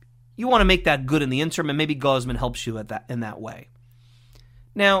you want to make that good in the interim, and maybe Gausman helps you in that way.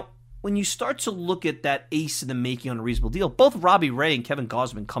 Now, when you start to look at that ace in the making on a reasonable deal, both Robbie Ray and Kevin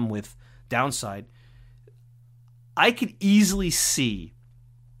Gausman come with downside. I could easily see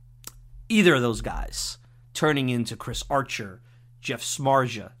either of those guys turning into Chris Archer, Jeff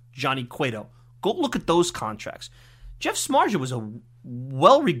Samardzija, Johnny Cueto. Go look at those contracts. Jeff Samardzija was a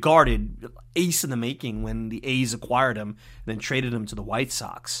well-regarded ace in the making when the A's acquired him and then traded him to the White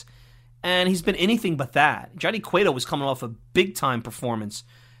Sox. And he's been anything but that. Johnny Cueto was coming off a big-time performance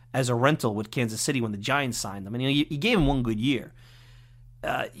as a rental with Kansas City when the Giants signed him. And he gave him one good year.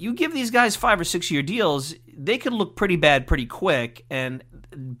 You give these guys 5 or 6 year deals, they could look pretty bad pretty quick, and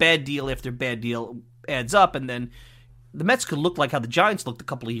bad deal after bad deal adds up, and then the Mets could look like how the Giants looked a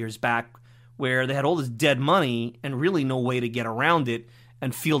couple of years back, where they had all this dead money and really no way to get around it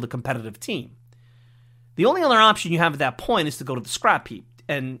and field a competitive team. The only other option you have at that point is to go to the scrap heap,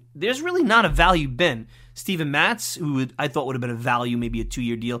 and there's really not a value bin. Steven Matz, who I thought would have been a value, maybe a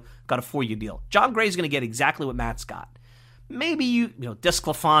 2-year deal, got a 4-year deal. John Gray's going to get exactly what Matz got. Maybe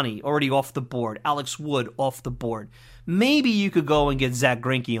Desclafani already off the board, Alex Wood off the board. Maybe you could go and get Zach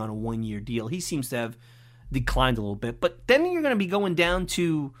Greinke on a 1-year deal. He seems to have declined a little bit. But then you're going to be going down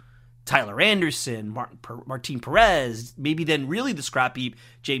to Tyler Anderson, Martin Perez, maybe then really the scrap heap,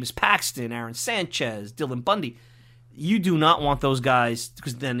 James Paxton, Aaron Sanchez, Dylan Bundy. You do not want those guys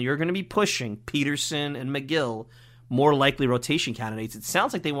because then you're going to be pushing Peterson and McGill, more likely rotation candidates. It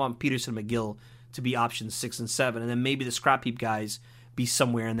sounds like they want Peterson and McGill to be options 6 and 7, and then maybe the scrap heap guys be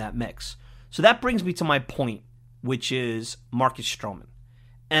somewhere in that mix. So that brings me to my point, which is Marcus Stroman.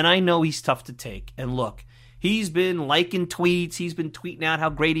 And I know he's tough to take. And look, he's been liking tweets. He's been tweeting out how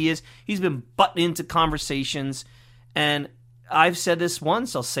great he is. He's been butting into conversations. And I've said this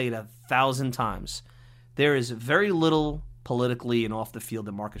once. I'll say it 1,000 times. There is very little politically and off the field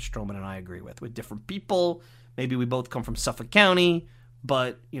that Marcus Stroman and I agree with. We're different people. Maybe we both come from Suffolk County.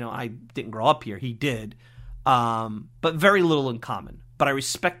 But, I didn't grow up here. He did. But very little in common. But I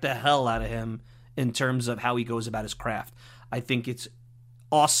respect the hell out of him in terms of how he goes about his craft. I think it's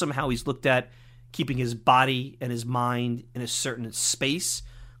awesome how he's looked at keeping his body and his mind in a certain space,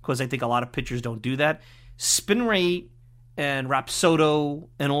 because I think a lot of pitchers don't do that. Spin rate and Rapsodo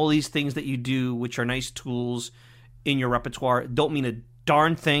and all these things that you do, which are nice tools in your repertoire, don't mean a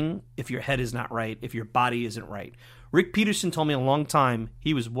darn thing if your head is not right, if your body isn't right. Rick Peterson told me a long time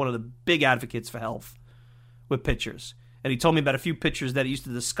he was one of the big advocates for health with pitchers. And he told me about a few pitchers that used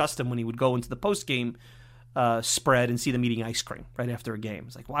to disgust him when he would go into the postgame spread and see them eating ice cream right after a game.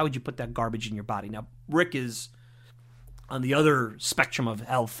 It's like, why would you put that garbage in your body? Now, Rick is on the other spectrum of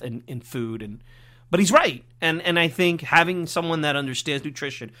health and food, but he's right. And I think having someone that understands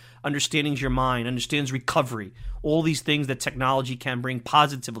nutrition, understands your mind, understands recovery, all these things that technology can bring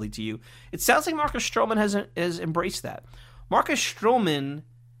positively to you, it sounds like Marcus Stroman has embraced that. Marcus Stroman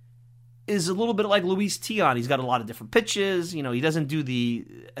is a little bit like Luis Tion. He's got a lot of different pitches. He doesn't do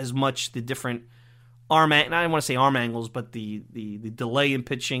as much the different arm, I don't want to say arm angles, but the delay in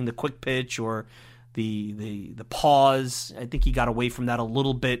pitching, the quick pitch, or the pause. I think he got away from that a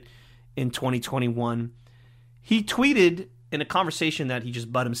little bit in 2021. He tweeted in a conversation that he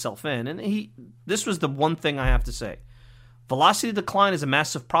just butt himself in, and this was the one thing I have to say. Velocity decline is a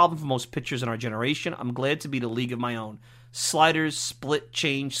massive problem for most pitchers in our generation. I'm glad to be in a league of my own. Sliders, split,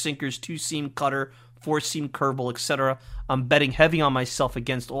 change, sinkers, two-seam cutter, four-seam curveball, etc. I'm betting heavy on myself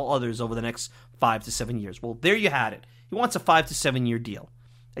against all others over the next 5 to 7 years. Well, there you had it. He wants a 5 to 7 year deal.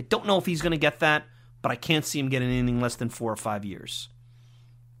 I don't know if he's going to get that, but I can't see him getting anything less than 4 or 5 years.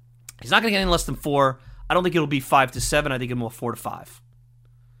 He's not going to get any less than 4. I don't think it'll be 5 to 7. I think it'll be 4 to 5.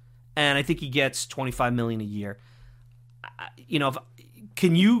 And I think he gets $25 million a year.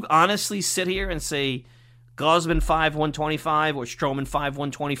 Can you honestly sit here and say Gausman 5, 125 or Stroman 5,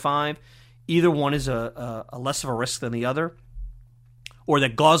 125? Either one is a less of a risk than the other, or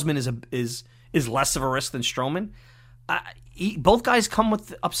that Gausman is less of a risk than Stroman. Both guys come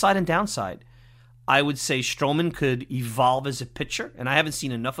with upside and downside. I would say Stroman could evolve as a pitcher, and I haven't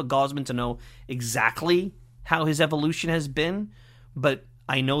seen enough of Gausman to know exactly how his evolution has been, but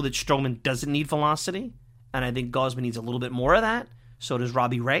I know that Stroman doesn't need velocity, and I think Gausman needs a little bit more of that. So does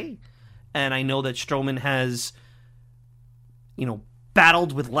Robbie Ray. And I know that Stroman has,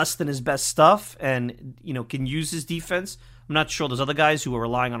 battled with less than his best stuff and, can use his defense. I'm not sure those other guys who are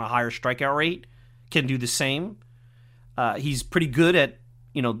relying on a higher strikeout rate can do the same. He's pretty good at,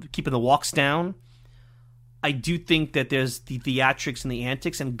 keeping the walks down. I do think that there's the theatrics and the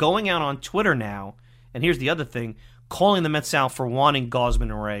antics, and going out on Twitter now, and here's the other thing, calling the Mets out for wanting Gausman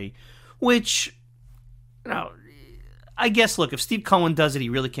and Ray, which, I guess, look, if Steve Cohen does it, he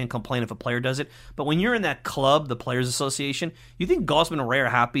really can't complain if a player does it. But when you're in that club, the Players Association, you think Gausman and Ray are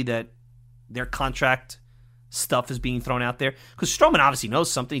happy that their contract stuff is being thrown out there? Because Stroman obviously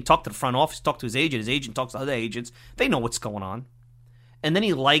knows something. He talked to the front office, talked to his agent talks to other agents. They know what's going on. And then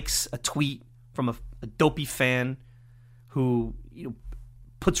he likes a tweet from a dopey fan who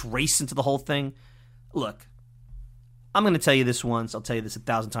puts race into the whole thing. Look, I'm going to tell you this once. I'll tell you this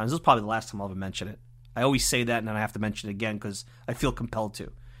 1,000 times. This is probably the last time I'll ever mention it. I always say that, and then I have to mention it again because I feel compelled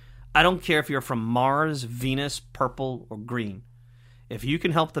to. I don't care if you're from Mars, Venus, purple, or green. If you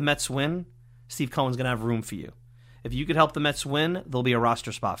can help the Mets win, Steve Cohen's going to have room for you. If you can help the Mets win, there'll be a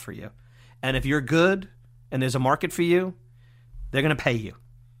roster spot for you. And if you're good and there's a market for you, they're going to pay you.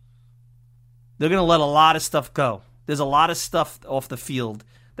 They're going to let a lot of stuff go. There's a lot of stuff off the field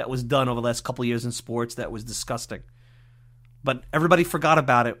that was done over the last couple of years in sports that was disgusting. But everybody forgot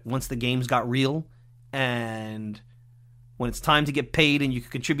about it once the games got real. And when it's time to get paid and you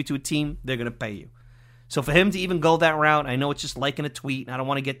can contribute to a team, they're going to pay you. So for him to even go that route, I know it's just liking a tweet, and I don't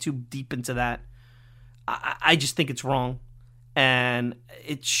want to get too deep into that. I just think it's wrong. And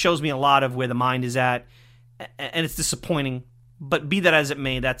it shows me a lot of where the mind is at. And it's disappointing. But be that as it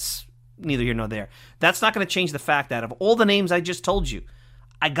may, that's neither here nor there. That's not going to change the fact that of all the names I just told you,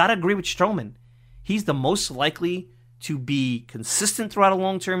 I got to agree with Stroman. He's the most likely to be consistent throughout a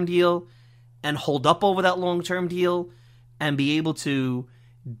long-term deal and hold up over that long-term deal and be able to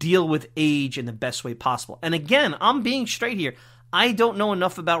deal with age in the best way possible. And again, I'm being straight here. I don't know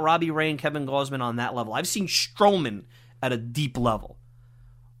enough about Robbie Ray and Kevin Gausman on that level. I've seen Stroman at a deep level.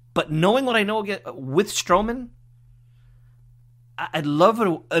 But knowing what I know with Stroman, I'd love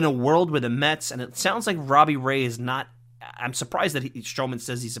it in a world where the Mets, and it sounds like Robbie Ray is not, I'm surprised that Stroman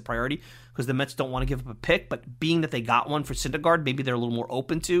says he's a priority because the Mets don't want to give up a pick, but being that they got one for Syndergaard, maybe they're a little more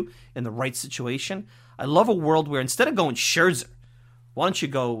open to in the right situation. I love a world where instead of going Scherzer, why don't you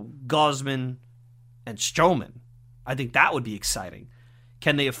go Gausman and Stroman? I think that would be exciting.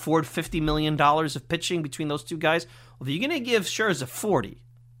 Can they afford $50 million of pitching between those two guys? Well, if you're going to give Scherzer 40,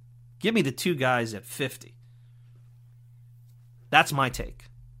 give me the two guys at 50. That's my take.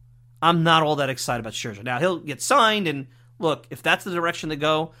 I'm not all that excited about Scherzer. Now, he'll get signed, and look, if that's the direction to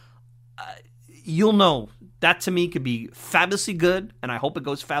go, you'll know. That, to me, could be fabulously good, and I hope it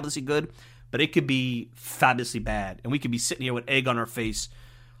goes fabulously good, but it could be fabulously bad, and we could be sitting here with egg on our face,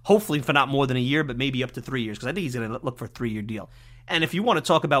 hopefully for not more than a year, but maybe up to 3 years, because I think he's going to look for a 3-year deal. And if you want to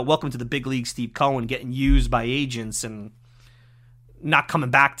talk about welcome to the big league, Steve Cohen getting used by agents and not coming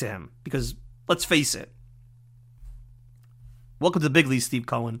back to him, because let's face it, welcome to the big league, Steve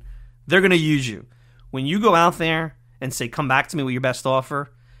Cohen. They're going to use you. When you go out there and say, come back to me with your best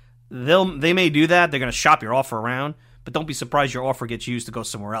offer, they may do that. They're going to shop your offer around, but don't be surprised your offer gets used to go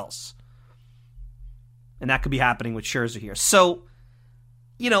somewhere else. And that could be happening with Scherzer here. So,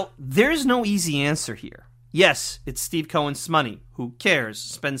 there's no easy answer here. Yes, it's Steve Cohen's money. Who cares?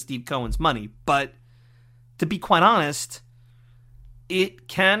 Spend Steve Cohen's money. But to be quite honest, it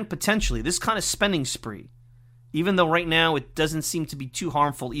can potentially, this kind of spending spree, even though right now it doesn't seem to be too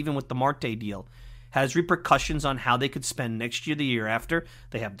harmful, even with the Marte deal, has repercussions on how they could spend next year, the year after.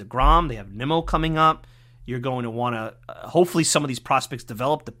 They have DeGrom, they have Nimmo coming up. You're going to want to, hopefully some of these prospects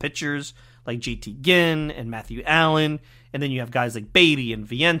develop, the pitchers like JT Ginn and Matthew Allen, and then you have guys like Beatty and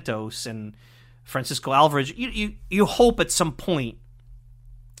Vientos and Francisco Alvarez. You hope at some point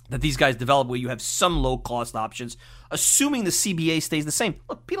that these guys develop where you have some low-cost options, assuming the CBA stays the same.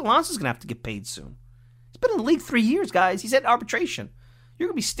 Look, Pete Alonso's going to have to get paid soon. He's been in the league 3 years, guys. He's at arbitration. You're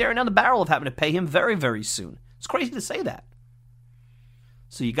going to be staring down the barrel of having to pay him very, very soon. It's crazy to say that.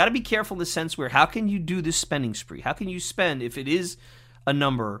 So you got to be careful in the sense where how can you do this spending spree? How can you spend, if it is a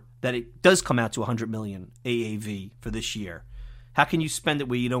number that it does come out to $100 million AAV for this year, how can you spend it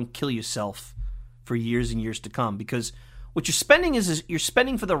where you don't kill yourself for years and years to come? Because what you're spending is you're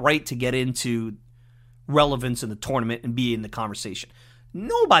spending for the right to get into relevance in the tournament and be in the conversation.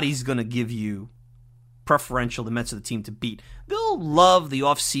 Nobody's going to give you preferential, the Mets are the team to beat. They'll love the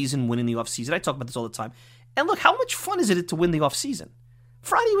offseason, winning the offseason. I talk about this all the time. And look, how much fun is it to win the offseason?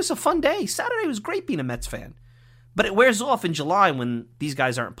 Friday was a fun day. Saturday was great being a Mets fan. But it wears off in July when these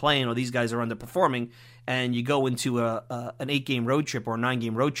guys aren't playing or these guys are underperforming, and you go into an 8-game road trip or a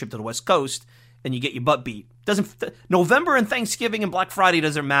 9-game road trip to the West Coast and you get your butt beat. November and Thanksgiving and Black Friday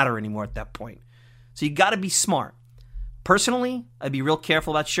doesn't matter anymore at that point. So you got to be smart. Personally, I'd be real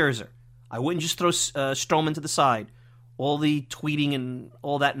careful about Scherzer. I wouldn't just throw Stroman to the side, all the tweeting and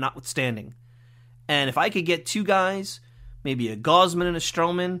all that notwithstanding. And if I could get two guys, maybe a Gausman and a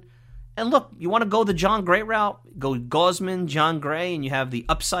Stroman, and look, you want to go the John Gray route, go Gausman, John Gray, and you have the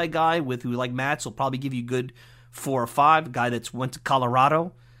upside guy who like Matz will probably give you good 4 or 5, a guy that's went to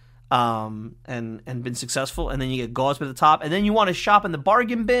Colorado and been successful, and then you get Gausman at the top, and then you want to shop in the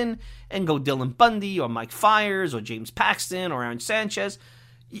bargain bin and go Dylan Bundy or Mike Fiers or James Paxton or Aaron Sanchez.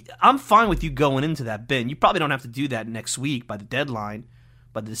 I'm fine with you going into that bin. You probably don't have to do that next week by the deadline,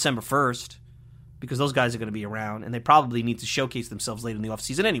 by the December 1st, because those guys are going to be around, and they probably need to showcase themselves late in the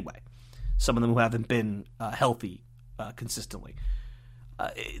offseason anyway. Some of them who haven't been healthy consistently.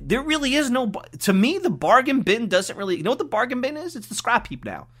 There really is no... To me, the bargain bin doesn't really... You know what the bargain bin is? It's the scrap heap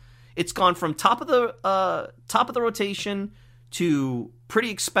now. It's gone from top of the rotation to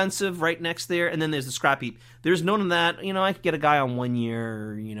pretty expensive right next there, and then there's the scrap heap. There's none of that. I could get a guy on 1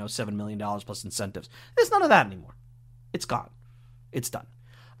 year, $7 million plus incentives. There's none of that anymore. It's gone. It's done.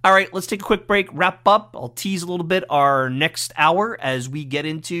 All right, let's take a quick break, wrap up. I'll tease a little bit our next hour as we get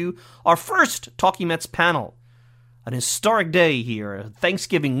into our first Talking Mets panel. An historic day here, a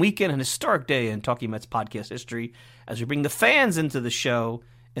Thanksgiving weekend, an historic day in Talking Mets podcast history as we bring the fans into the show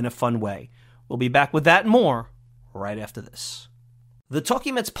in a fun way. We'll be back with that and more right after this. The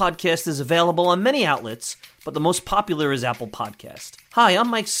Talking Mets podcast is available on many outlets, but the most popular is Apple Podcast. Hi, I'm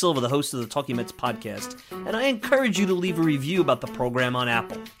Mike Silva, the host of the Talking Mets podcast, and I encourage you to leave a review about the program on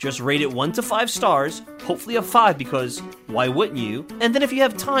Apple. Just rate it 1 to 5 stars, hopefully a 5 because why wouldn't you? And then if you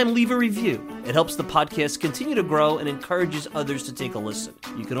have time, leave a review. It helps the podcast continue to grow and encourages others to take a listen.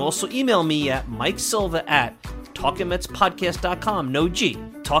 You can also email me at MikeSilva@TalkingMetsPodcast.com. No G.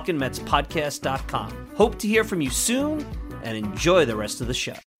 TalkingMetsPodcast.com. Hope to hear from you soon, and enjoy the rest of the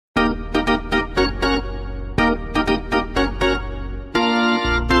show.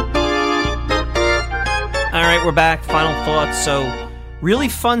 All right, we're back. Final thoughts. So, really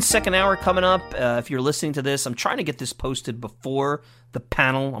fun second hour coming up. If you're listening to this, I'm trying to get this posted before the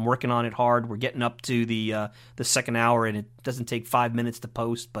panel. I'm working on it hard. We're getting up to the second hour, and it doesn't take 5 minutes to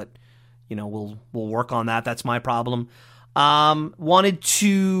post, but we'll work on that. That's my problem. Wanted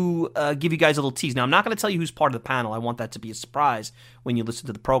to give you guys a little tease. Now, I'm not going to tell you who's part of the panel. I want that to be a surprise when you listen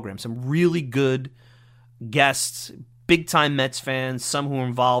to the program. Some really good guests, big-time Mets fans, some who are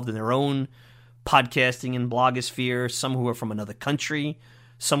involved in their own podcasting and blogosphere, some who are from another country,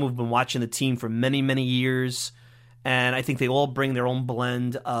 some who've been watching the team for many, many years. And I think they all bring their own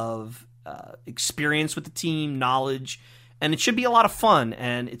blend of experience with the team, knowledge, and it should be a lot of fun.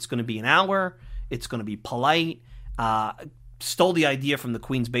 And it's going to be an hour. It's going to be polite. Stole the idea from the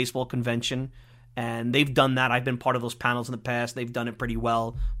Queens Baseball Convention, and they've done that. I've been part of those panels in the past. They've done it pretty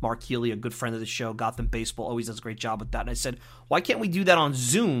well. Mark Healy, a good friend of the show, Gotham Baseball, always does a great job with that. And I said, why can't we do that on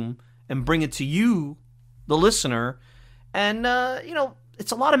Zoom and bring it to you, the listener? And,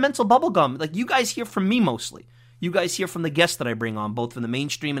 it's a lot of mental bubblegum. Like, you guys hear from me mostly. You guys hear from the guests that I bring on, both from the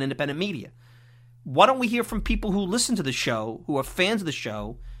mainstream and independent media. Why don't we hear from people who listen to the show, who are fans of the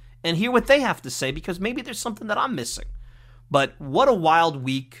show, and hear what they have to say, because maybe there's something that I'm missing. But what a wild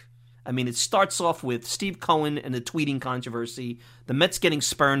week. I mean, it starts off with Steve Cohen and the tweeting controversy, the Mets getting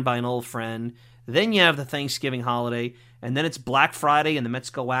spurned by an old friend, then you have the Thanksgiving holiday, and then it's Black Friday and the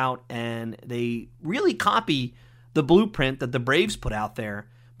Mets go out and they really copy the blueprint that the Braves put out there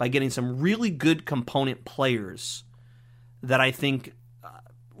by getting some really good component players that I think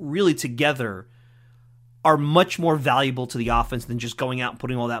really together are much more valuable to the offense than just going out and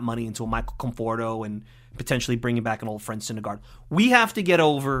putting all that money into a Michael Conforto and potentially bringing back an old friend Syndergaard. We have to get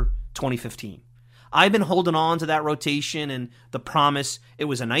over 2015. I've been holding on to that rotation and the promise. It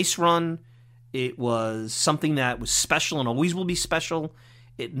was a nice run. It was something that was special and always will be special.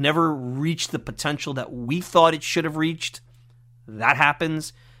 It never reached the potential that we thought it should have reached. That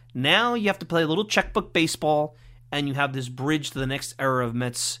happens. Now you have to play a little checkbook baseball, and you have this bridge to the next era of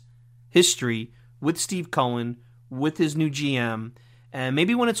Mets history with Steve Cohen, with his new GM, and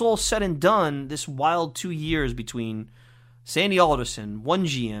maybe when it's all said and done, this wild 2 years between Sandy Alderson, one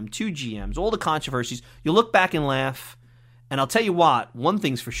GM, two GMs, all the controversies, you'll look back and laugh, and I'll tell you what, one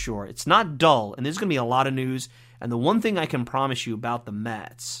thing's for sure, it's not dull, and there's going to be a lot of news, and the one thing I can promise you about the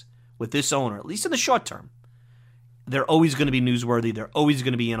Mets, with this owner, at least in the short term, they're always going to be newsworthy, they're always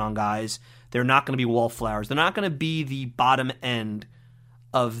going to be in on guys, they're not going to be wallflowers, they're not going to be the bottom end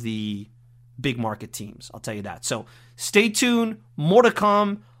of the big market teams. I'll tell you that. So stay tuned. More to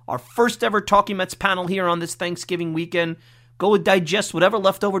come. Our first ever Talking Mets panel here on this Thanksgiving weekend. Go and digest whatever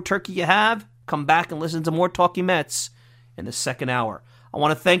leftover turkey you have. Come back and listen to more Talking Mets in the second hour. I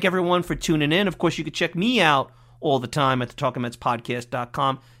want to thank everyone for tuning in. Of course, you can check me out all the time at the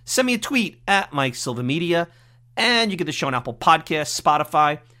TalkingMetsPodcast.com. Send me a tweet at Mike Silva Media. And you get the show on Apple Podcasts,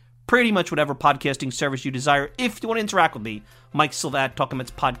 Spotify, pretty much whatever podcasting service you desire. If you want to interact with me, Mike Silva at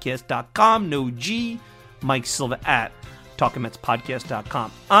TalkingMetsPodcast.com. No G. Mike Silva at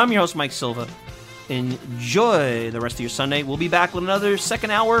TalkingMetsPodcast.com. I'm your host, Mike Silva. Enjoy the rest of your Sunday. We'll be back with another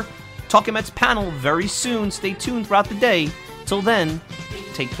second hour Talking Mets panel very soon. Stay tuned throughout the day. Till then,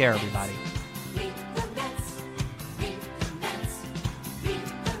 take care, everybody.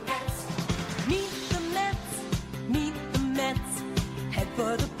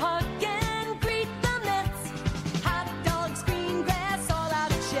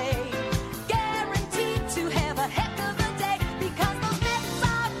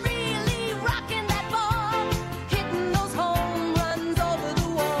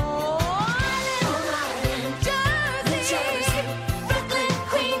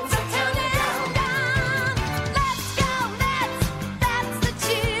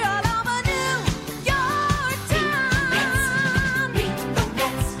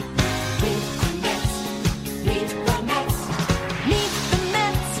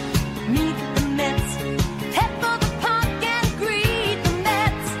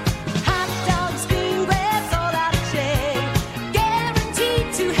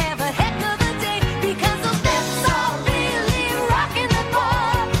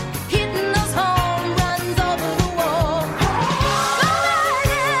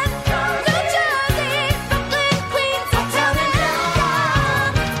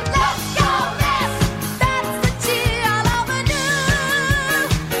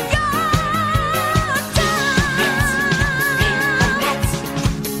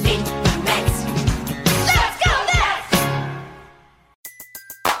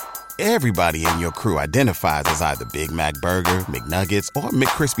 Everybody in your crew identifies as either Big Mac Burger, McNuggets, or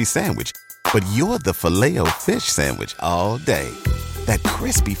McCrispy Sandwich. But you're the Filet-O-Fish Sandwich all day. That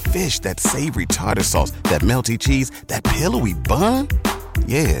crispy fish, that savory tartar sauce, that melty cheese, that pillowy bun.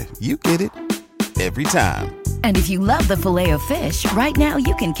 Yeah, you get it. Every time. And if you love the Filet-O-Fish, right now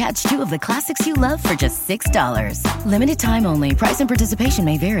you can catch 2 of the classics you love for just $6. Limited time only. Price and participation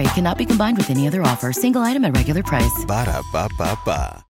may vary. Cannot be combined with any other offer. Single item at regular price. Ba-da-ba-ba-ba.